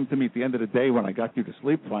come to me at the end of the day when I got you to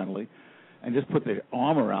sleep finally and just put their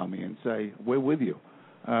arm around me and say, we're with you.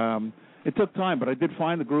 It took time, but I did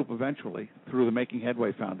find the group eventually through the Making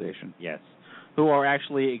Headway Foundation. Yes, who are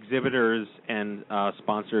actually exhibitors and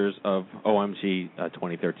sponsors of OMG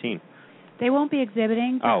 2013. They won't be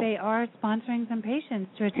exhibiting, but they are sponsoring some patients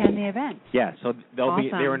to attend the event. Yeah, so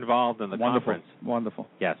they're involved in the conference. Wonderful.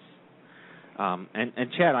 Yes.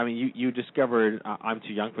 And Chad, I mean, you discovered I'm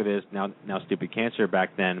Too Young for This, now Stupid Cancer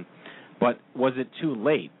back then, but was it too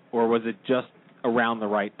late, or was it just around the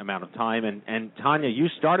right amount of time? And Tanya, you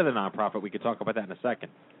started a nonprofit. We could talk about that in a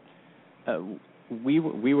second. We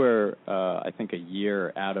were I think a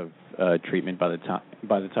year out of treatment by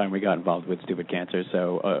the time we got involved with Stupid Cancer.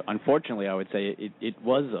 So unfortunately, I would say it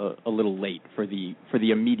was a little late for the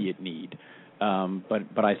immediate need.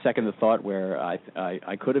 But I second the thought where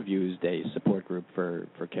I could have used a support group for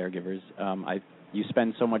caregivers. You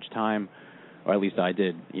spend so much time, or at least I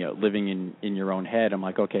did, living in your own head. I'm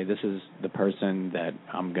like, okay, this is the person that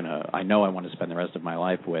I know I want to spend the rest of my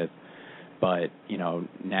life with. But,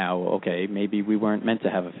 now, okay, maybe we weren't meant to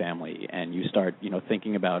have a family. And you start,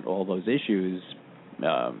 thinking about all those issues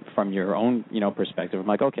from your own, perspective. I'm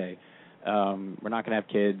like, okay, we're not going to have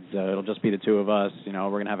kids. It'll just be the two of us. We're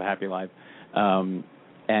going to have a happy life. And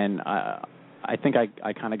I think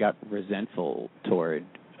I kind of got resentful toward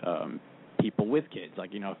people with kids. Like,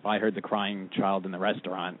 if I heard the crying child in the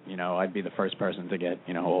restaurant, I'd be the first person to get,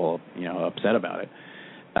 all, upset about it.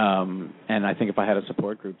 And I think if I had a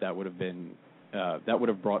support group, that would have been, that would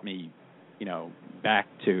have brought me, back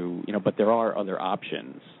to, but there are other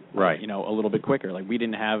options, right? A little bit quicker. Like we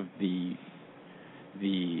didn't have the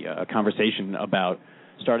conversation about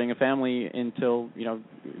starting a family until,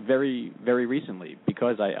 very, very recently,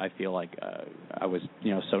 because I feel like I was,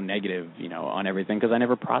 so negative, on everything because I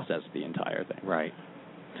never processed the entire thing. Right.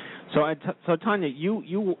 So Tanya,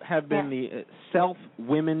 you have been the Self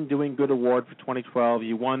Women Doing Good Award for 2012.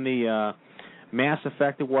 You won the Mass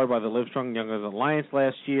Effect Award by the Livestrong Young Adult Alliance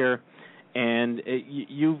last year, and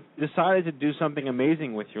you've decided to do something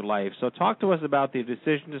amazing with your life. So talk to us about the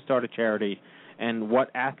decision to start a charity and what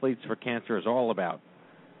Athletes for Cancer is all about.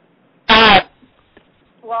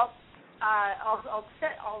 Well,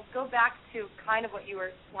 I'll go back to kind of what you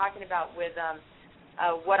were talking about with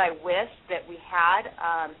what I wish that we had.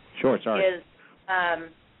 Sure, sorry. Is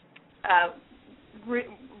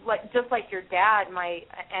just like your dad,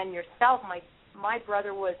 and yourself. My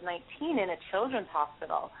brother was 19 in a children's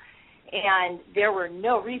hospital, and there were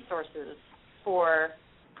no resources for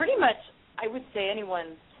pretty much, I would say,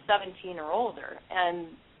 anyone 17 or older. And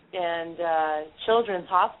children's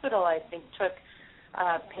hospital, I think, took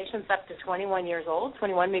patients up to 21 years old,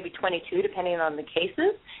 21, maybe 22, depending on the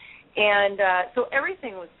cases. And so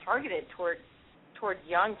everything was targeted toward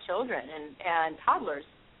young children and toddlers.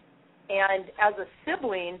 And as a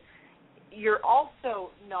sibling, you're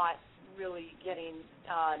also not really getting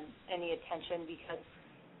any attention because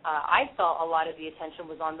I felt a lot of the attention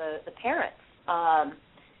was on the parents.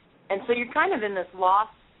 And so you're kind of in this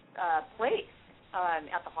lost place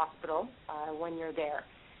at the hospital when you're there.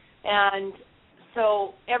 And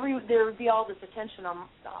so there would be all this attention on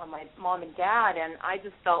my mom and dad, and I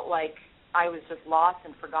just felt like I was just lost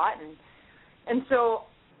and forgotten. And so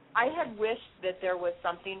I had wished that there was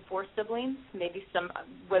something for siblings, maybe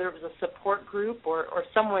whether it was a support group or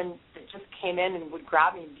someone that just came in and would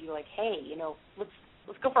grab me and be like, hey,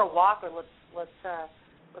 let's go for a walk, or let's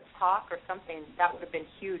talk or something. That would have been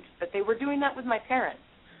huge. But they were doing that with my parents.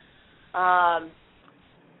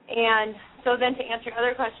 And so then to answer your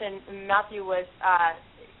other question, Matthew, was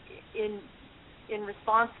in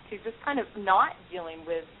response to just kind of not dealing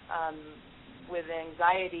with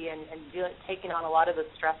anxiety and taking on a lot of the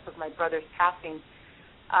stress of my brother's passing,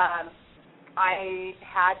 I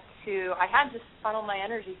had to funnel my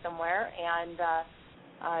energy somewhere, and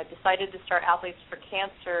decided to start Athletes for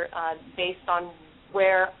Cancer based on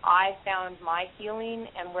where I found my healing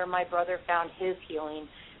and where my brother found his healing,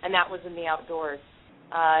 and that was in the outdoors.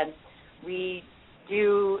 We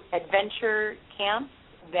do adventure camps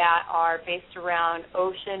that are based around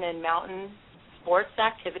ocean and mountain sports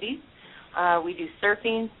activities. We do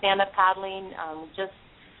surfing, stand-up paddling. We just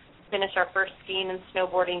finished our first skiing and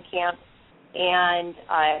snowboarding camp, and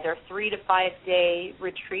they're 3 to 5 day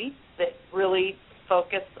retreats that really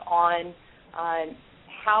focus on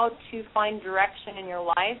how to find direction in your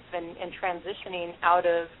life and transitioning out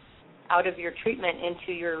of your treatment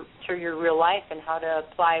into your real life, and how to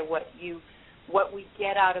apply what we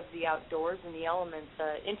get out of the outdoors and the elements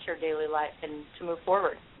into your daily life and to move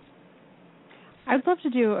forward. I'd love to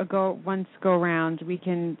do a go round. We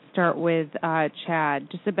can start with Chad,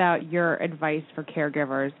 just about your advice for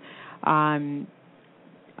caregivers.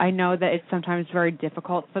 I know that it's sometimes very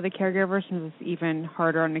difficult for the caregiver, since it's even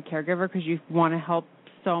harder on the caregiver because you want to help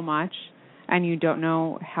so much and you don't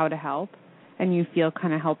know how to help and you feel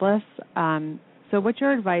kind of helpless. So what's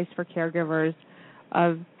your advice for caregivers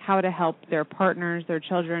of how to help their partners, their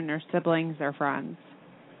children, their siblings, their friends?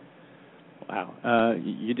 Wow.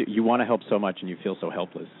 You want to help so much and you feel so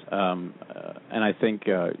helpless. And I think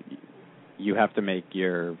you have to make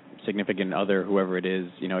your significant other, whoever it is,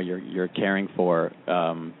 you're caring for,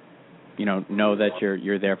 know that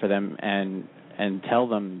you're there for them and tell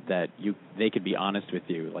them that they could be honest with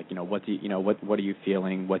you. Like, what are you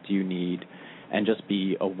feeling? What do you need? And just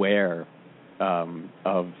be aware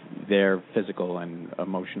of their physical and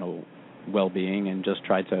emotional well-being, and just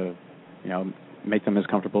try to, make them as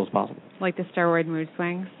comfortable as possible. Like the steroid mood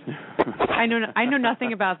swings. I know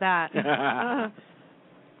nothing about that.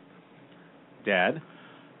 Dad?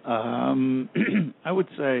 I would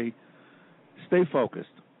say stay focused.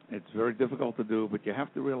 It's very difficult to do, but you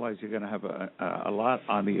have to realize you're going to have a lot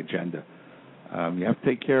on the agenda. You have to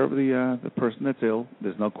take care of the person that's ill,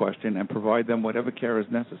 there's no question, and provide them whatever care is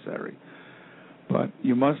necessary. But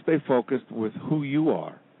you must stay focused with who you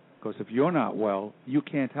are, because if you're not well, you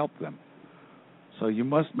can't help them. So you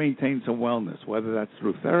must maintain some wellness, whether that's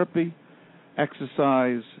through therapy,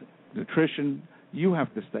 exercise, nutrition. You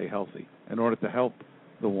have to stay healthy in order to help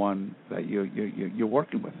the one that you're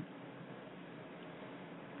working with.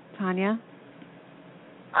 Tanya?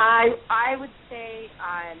 I would say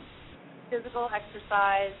physical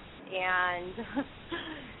exercise and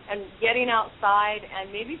getting outside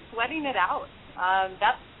and maybe sweating it out.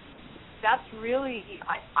 That's really,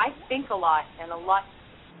 I think a lot, and a lot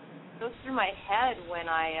goes through my head when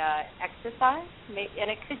I exercise, and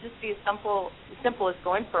it could just be as simple as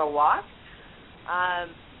going for a walk.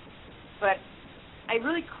 But I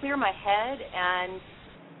really clear my head, and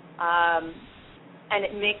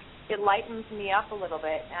it lightens me up a little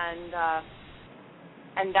bit,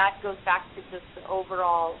 and that goes back to just the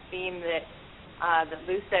overall theme that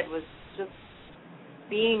Lou said, was just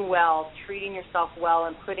being well, treating yourself well,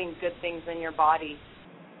 and putting good things in your body,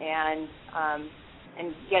 and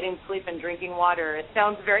getting sleep and drinking water. It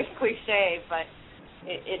sounds very cliche, but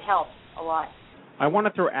it helps a lot. I want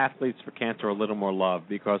to throw Athletes for Cancer a little more love,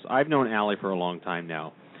 because I've known Allie for a long time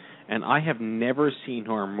now, and I have never seen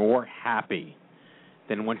her more happy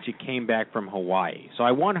than when she came back from Hawaii. So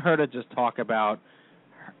I want her to just talk about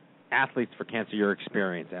Athletes for Cancer, your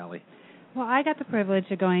experience, Allie. Well, I got the privilege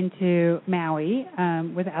of going to Maui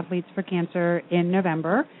with Athletes for Cancer in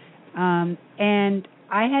November, and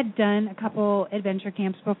I had done a couple adventure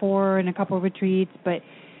camps before and a couple retreats, but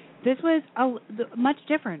this was much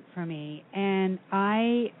different for me. And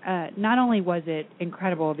I not only was it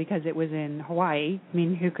incredible because it was in Hawaii, I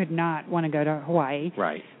mean, who could not want to go to Hawaii?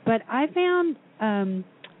 Right. But I found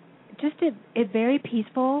just it very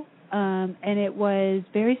peaceful, and it was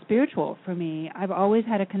very spiritual for me. I've always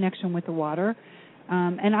had a connection with the water,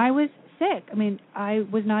 and I was sick. I mean, I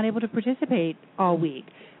was not able to participate all week.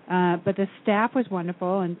 But the staff was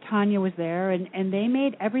wonderful, and Tanya was there, and they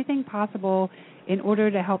made everything possible in order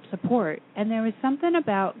to help support. And there was something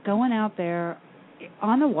about going out there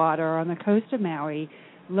on the water, on the coast of Maui,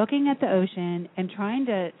 looking at the ocean and trying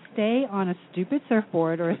to stay on a stupid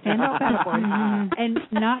surfboard or a stand-up paddleboard and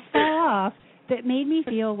not fall off, that made me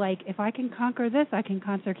feel like if I can conquer this, I can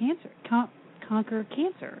conquer cancer.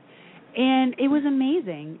 And it was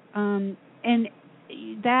amazing. And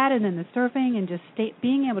that, and then the surfing, and just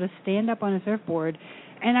being able to stand up on a surfboard.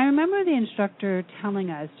 And I remember the instructor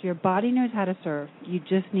telling us, your body knows how to surf, you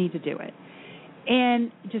just need to do it.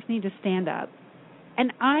 And you just need to stand up.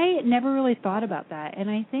 And I never really thought about that. And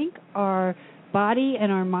I think our body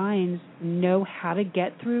and our minds know how to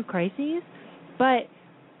get through crises,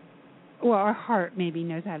 our heart maybe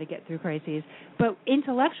knows how to get through crises, but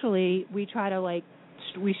intellectually we try to,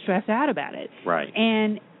 we stress out about it. Right.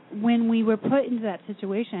 And when we were put into that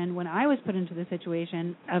situation, when I was put into the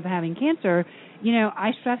situation of having cancer,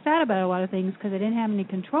 I stressed out about a lot of things because I didn't have any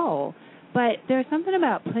control. But there's something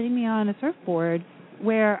about putting me on a surfboard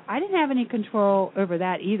where I didn't have any control over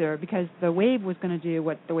that either, because the wave was going to do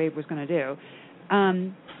what the wave was going to do.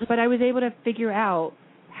 But I was able to figure out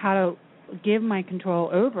how to give my control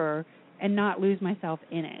over and not lose myself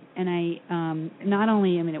in it. And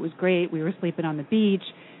it was great. We were sleeping on the beach.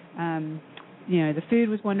 The food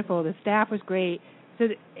was wonderful. The staff was great. So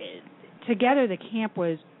together the camp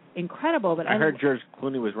was incredible. But I heard George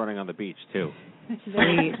Clooney was running on the beach too.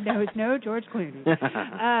 no George Clooney. But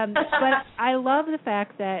I love the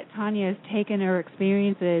fact that Tanya has taken her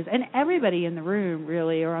experiences, and everybody in the room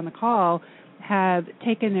really or on the call have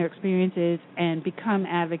taken their experiences and become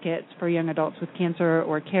advocates for young adults with cancer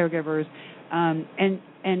or caregivers.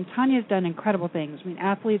 And Tanya's done incredible things. I mean,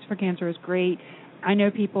 Athletes for Cancer is great. I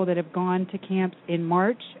know people that have gone to camps in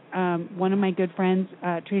March. One of my good friends,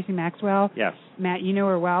 Tracy Maxwell. Yes. Matt, you know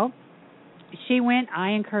her well. She went. I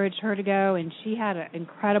encouraged her to go, and she had an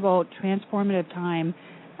incredible, transformative time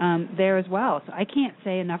there as well. So I can't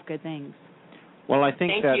say enough good things. Well, I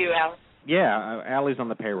think Thank that... you, Al. Yeah, Allie's on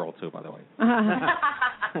the payroll, too, by the way. Yeah,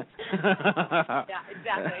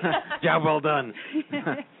 exactly. Job well done.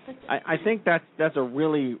 I think that's a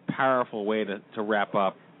really powerful way to wrap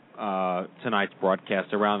up tonight's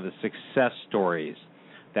broadcast around the success stories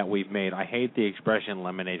that we've made. I hate the expression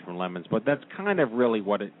lemonade from lemons, but that's kind of really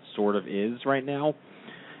what it sort of is right now.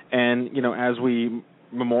 And, as we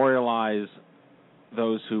memorialize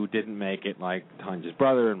those who didn't make it, like Tanya's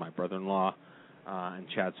brother and my brother-in-law, and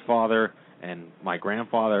Chad's father, and my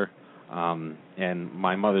grandfather, and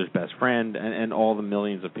my mother's best friend, and all the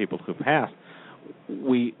millions of people who passed,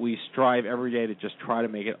 we strive every day to just try to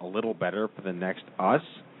make it a little better for the next us,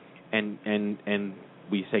 and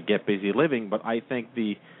we say get busy living, but I think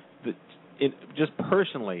just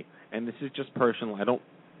personally, and this is just personal, I don't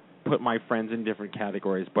put my friends in different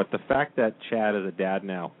categories, but the fact that Chad is a dad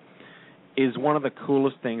now is one of the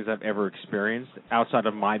coolest things I've ever experienced outside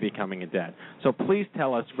of my becoming a dad. So please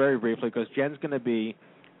tell us very briefly, because Jen's going to be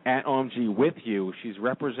at OMG with you. She's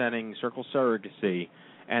representing Circle Surrogacy,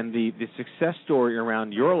 and the success story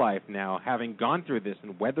around your life now, having gone through this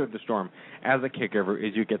and weathered the storm as a caregiver,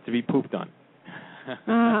 is you get to be pooped on.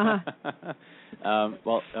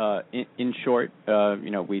 In short,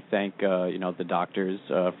 we thank the doctors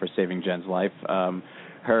for saving Jen's life.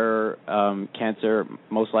 Her cancer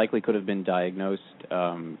most likely could have been diagnosed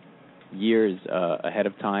years ahead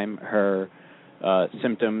of time. Her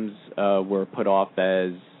symptoms were put off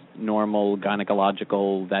as normal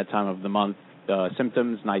gynecological, that time of the month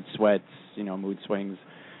symptoms, night sweats, mood swings.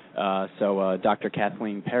 So Dr.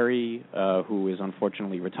 Kathleen Perry, who is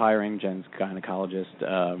unfortunately retiring, Jen's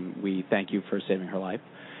gynecologist, we thank you for saving her life.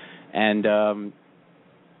 And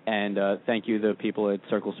thank you, the people at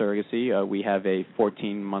Circle Surrogacy. We have a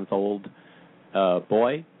 14-month-old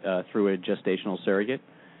boy through a gestational surrogate,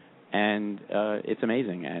 and it's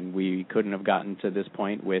amazing. And we couldn't have gotten to this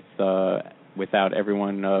point without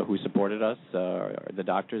everyone who supported us, the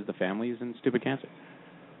doctors, the families, and Stupid Cancer.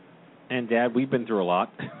 And, Dad, we've been through a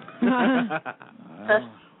lot.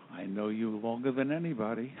 I know you longer than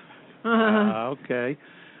anybody. Okay.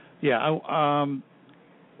 Yeah,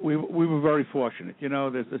 we were very fortunate.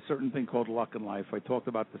 There's a certain thing called luck in life. I talked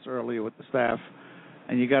about this earlier with the staff,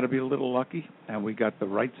 and you got to be a little lucky. And we got the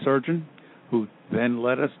right surgeon, who then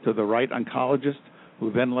led us to the right oncologist,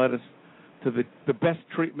 who then led us to the best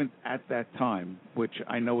treatment at that time, which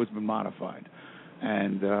I know has been modified.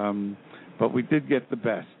 And but we did get the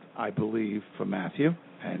best, I believe, for Matthew.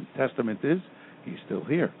 And testament is he's still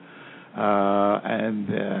here. He's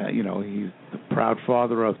the proud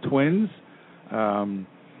father of twins.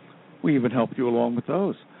 We even helped you along with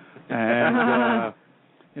those. And,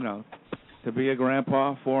 to be a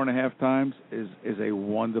grandpa 4.5 times is a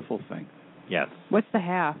wonderful thing. Yes. What's the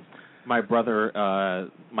half? My brother,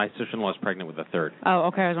 my sister-in-law is pregnant with a third. Oh,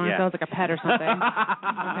 okay. I was wondering if it was like a pet or something.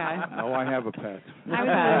 Okay. No, I have a pet. I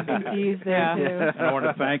was confused there, too. And I want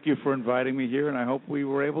to thank you for inviting me here, and I hope we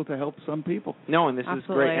were able to help some people. No, and this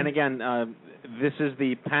Absolutely. is great. And again, this is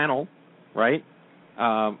the panel, right?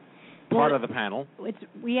 Part of the panel.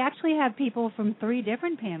 We actually have people from 3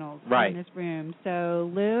 different panels in this room.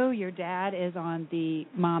 So, Lou, your dad is on the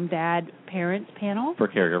mom-dad-parents panel. For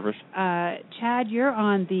caregivers. Chad, you're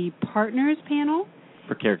on the partners panel.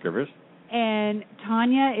 For caregivers. And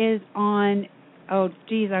Tanya is on,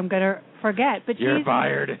 I'm going to forget. But You're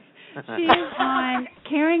fired. She's on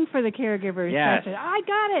caring for the caregivers. Yes. I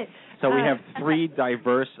got it. So we have 3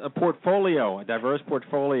 diverse, a diverse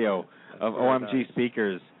portfolio of OMG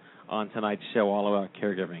speakers on tonight's show all about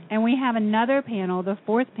caregiving. And we have another panel. The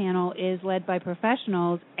 4th panel is led by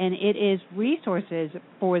professionals, and it is resources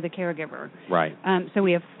for the caregiver. Right. So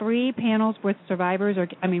we have 3 panels with survivors,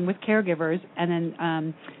 with caregivers, and then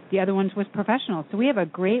the other ones with professionals. So we have a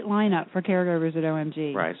great lineup for caregivers at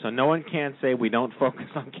OMG. Right. So no one can say we don't focus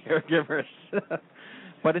on caregivers.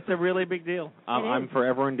 But it's a really big deal. I'm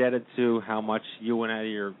forever indebted to how much you and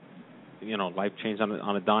your life changed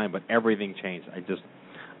on a dime, but everything changed.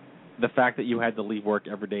 The fact that you had to leave work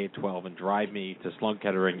every day at 12 and drive me to Sloan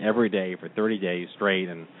Kettering every day for 30 days straight,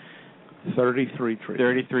 and 33 treatments.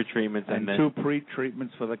 33 treatments. And then 2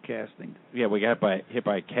 pre-treatments for the casting. Yeah, we got hit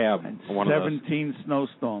by a cab. And on one 17 of those.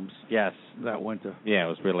 snowstorms. Yes. That winter. Yeah, it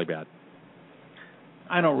was really bad.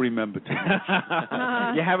 I don't remember too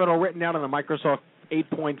much. You have it all written down in the Microsoft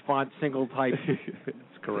 8-point font, single type. That's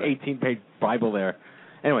correct. 18-page Bible there.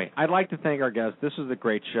 Anyway, I'd like to thank our guests. This was a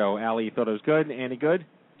great show. Allie, you thought it was good? Annie, good?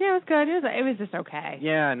 Yeah, it was good. It was just okay.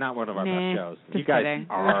 Yeah, not one of our best shows. You guys kidding.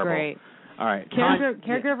 are It was horrible. great. All right.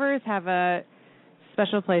 Caregivers have a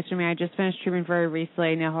special place for me. I just finished treatment very recently.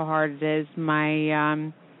 I know how hard it is.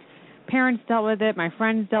 My parents dealt with it. My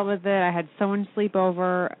friends dealt with it. I had someone sleep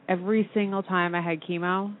over every single time I had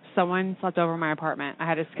chemo. Someone slept over in my apartment. I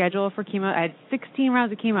had a schedule for chemo. I had 16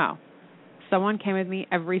 rounds of chemo. Someone came with me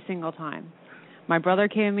every single time. My brother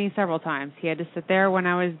came with me several times. He had to sit there when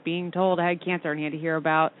I was being told I had cancer, and he had to hear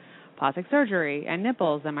about plastic surgery and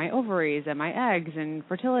nipples and my ovaries and my eggs and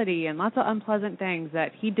fertility and lots of unpleasant things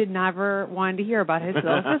that he did never want to hear about his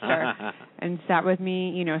little sister. And sat with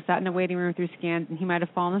me, sat in the waiting room through scans, and he might have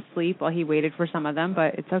fallen asleep while he waited for some of them,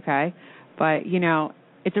 but it's okay. But,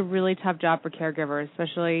 it's a really tough job for caregivers,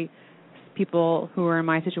 especially people who are in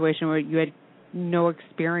my situation where you had no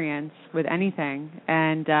experience with anything.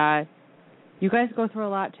 And you guys go through a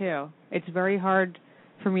lot, too. It's very hard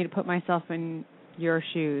for me to put myself in your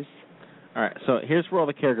shoes. All right, so here's for all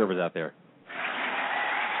the caregivers out there.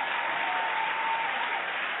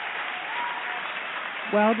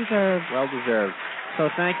 Well deserved. Well deserved. So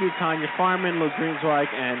thank you, Tanya Farman, Lou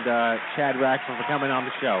Greenswijk, and Chad Rackman for coming on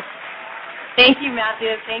the show. Thank you,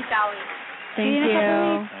 Matthew. Thanks, Allie. Thank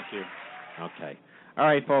you. Thank you. Okay. All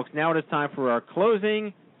right, folks, now it is time for our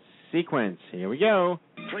closing sequence. Here we go.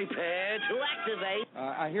 Prepare to activate.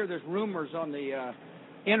 I hear there's rumors on the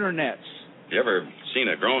internets. You ever seen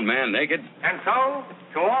a grown man naked? And so,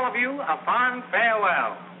 to all of you, a fond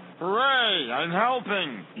farewell. Hooray, I'm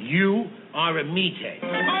helping. You are a meathead.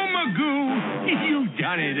 Oh, Magoo, you've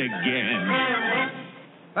done it again.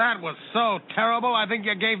 That was so terrible, I think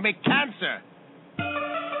you gave me cancer.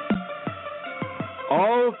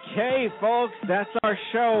 Okay, folks, that's our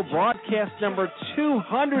show, broadcast number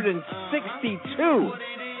 262.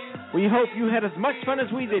 We hope you had as much fun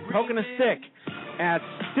as we did poking a stick at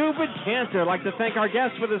Stupid Cancer. I'd like to thank our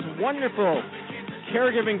guests for this wonderful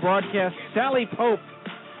caregiving broadcast, Sally Pope,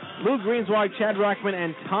 Lou Greenswijk, Chad Rackman,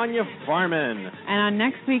 and Tanya Farman. And on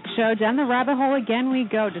next week's show, down the rabbit hole again we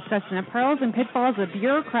go, discussing the perils and pitfalls of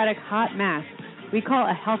bureaucratic hot mess we call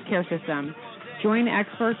a healthcare system. Join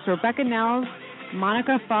experts Rebecca Nels,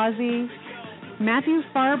 Monica Fozzi, Matthew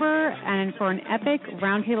Farber, and for an epic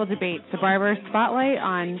roundtable debate, Survivor Spotlight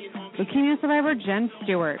on leukemia survivor Jen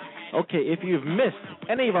Stewart. Okay, if you've missed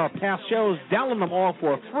any of our past shows, download them all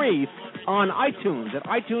for free on iTunes at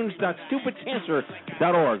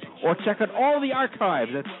itunes.stupidcancer.org, or check out all the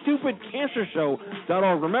archives at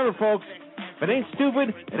stupidcancershow.org. Remember, folks, if it ain't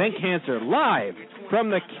stupid, it ain't cancer. Live from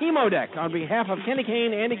the chemo deck on behalf of Kenny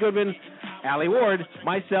Kane, Andy Goodman, Allie Ward,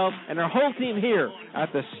 myself, and our whole team here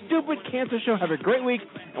at the Stupid Cancer Show. Have a great week,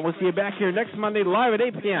 and we'll see you back here next Monday live at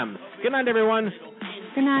 8 p.m. Good night, everyone.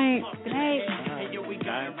 Good night. Good night. We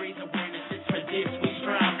gotta raise awareness for this.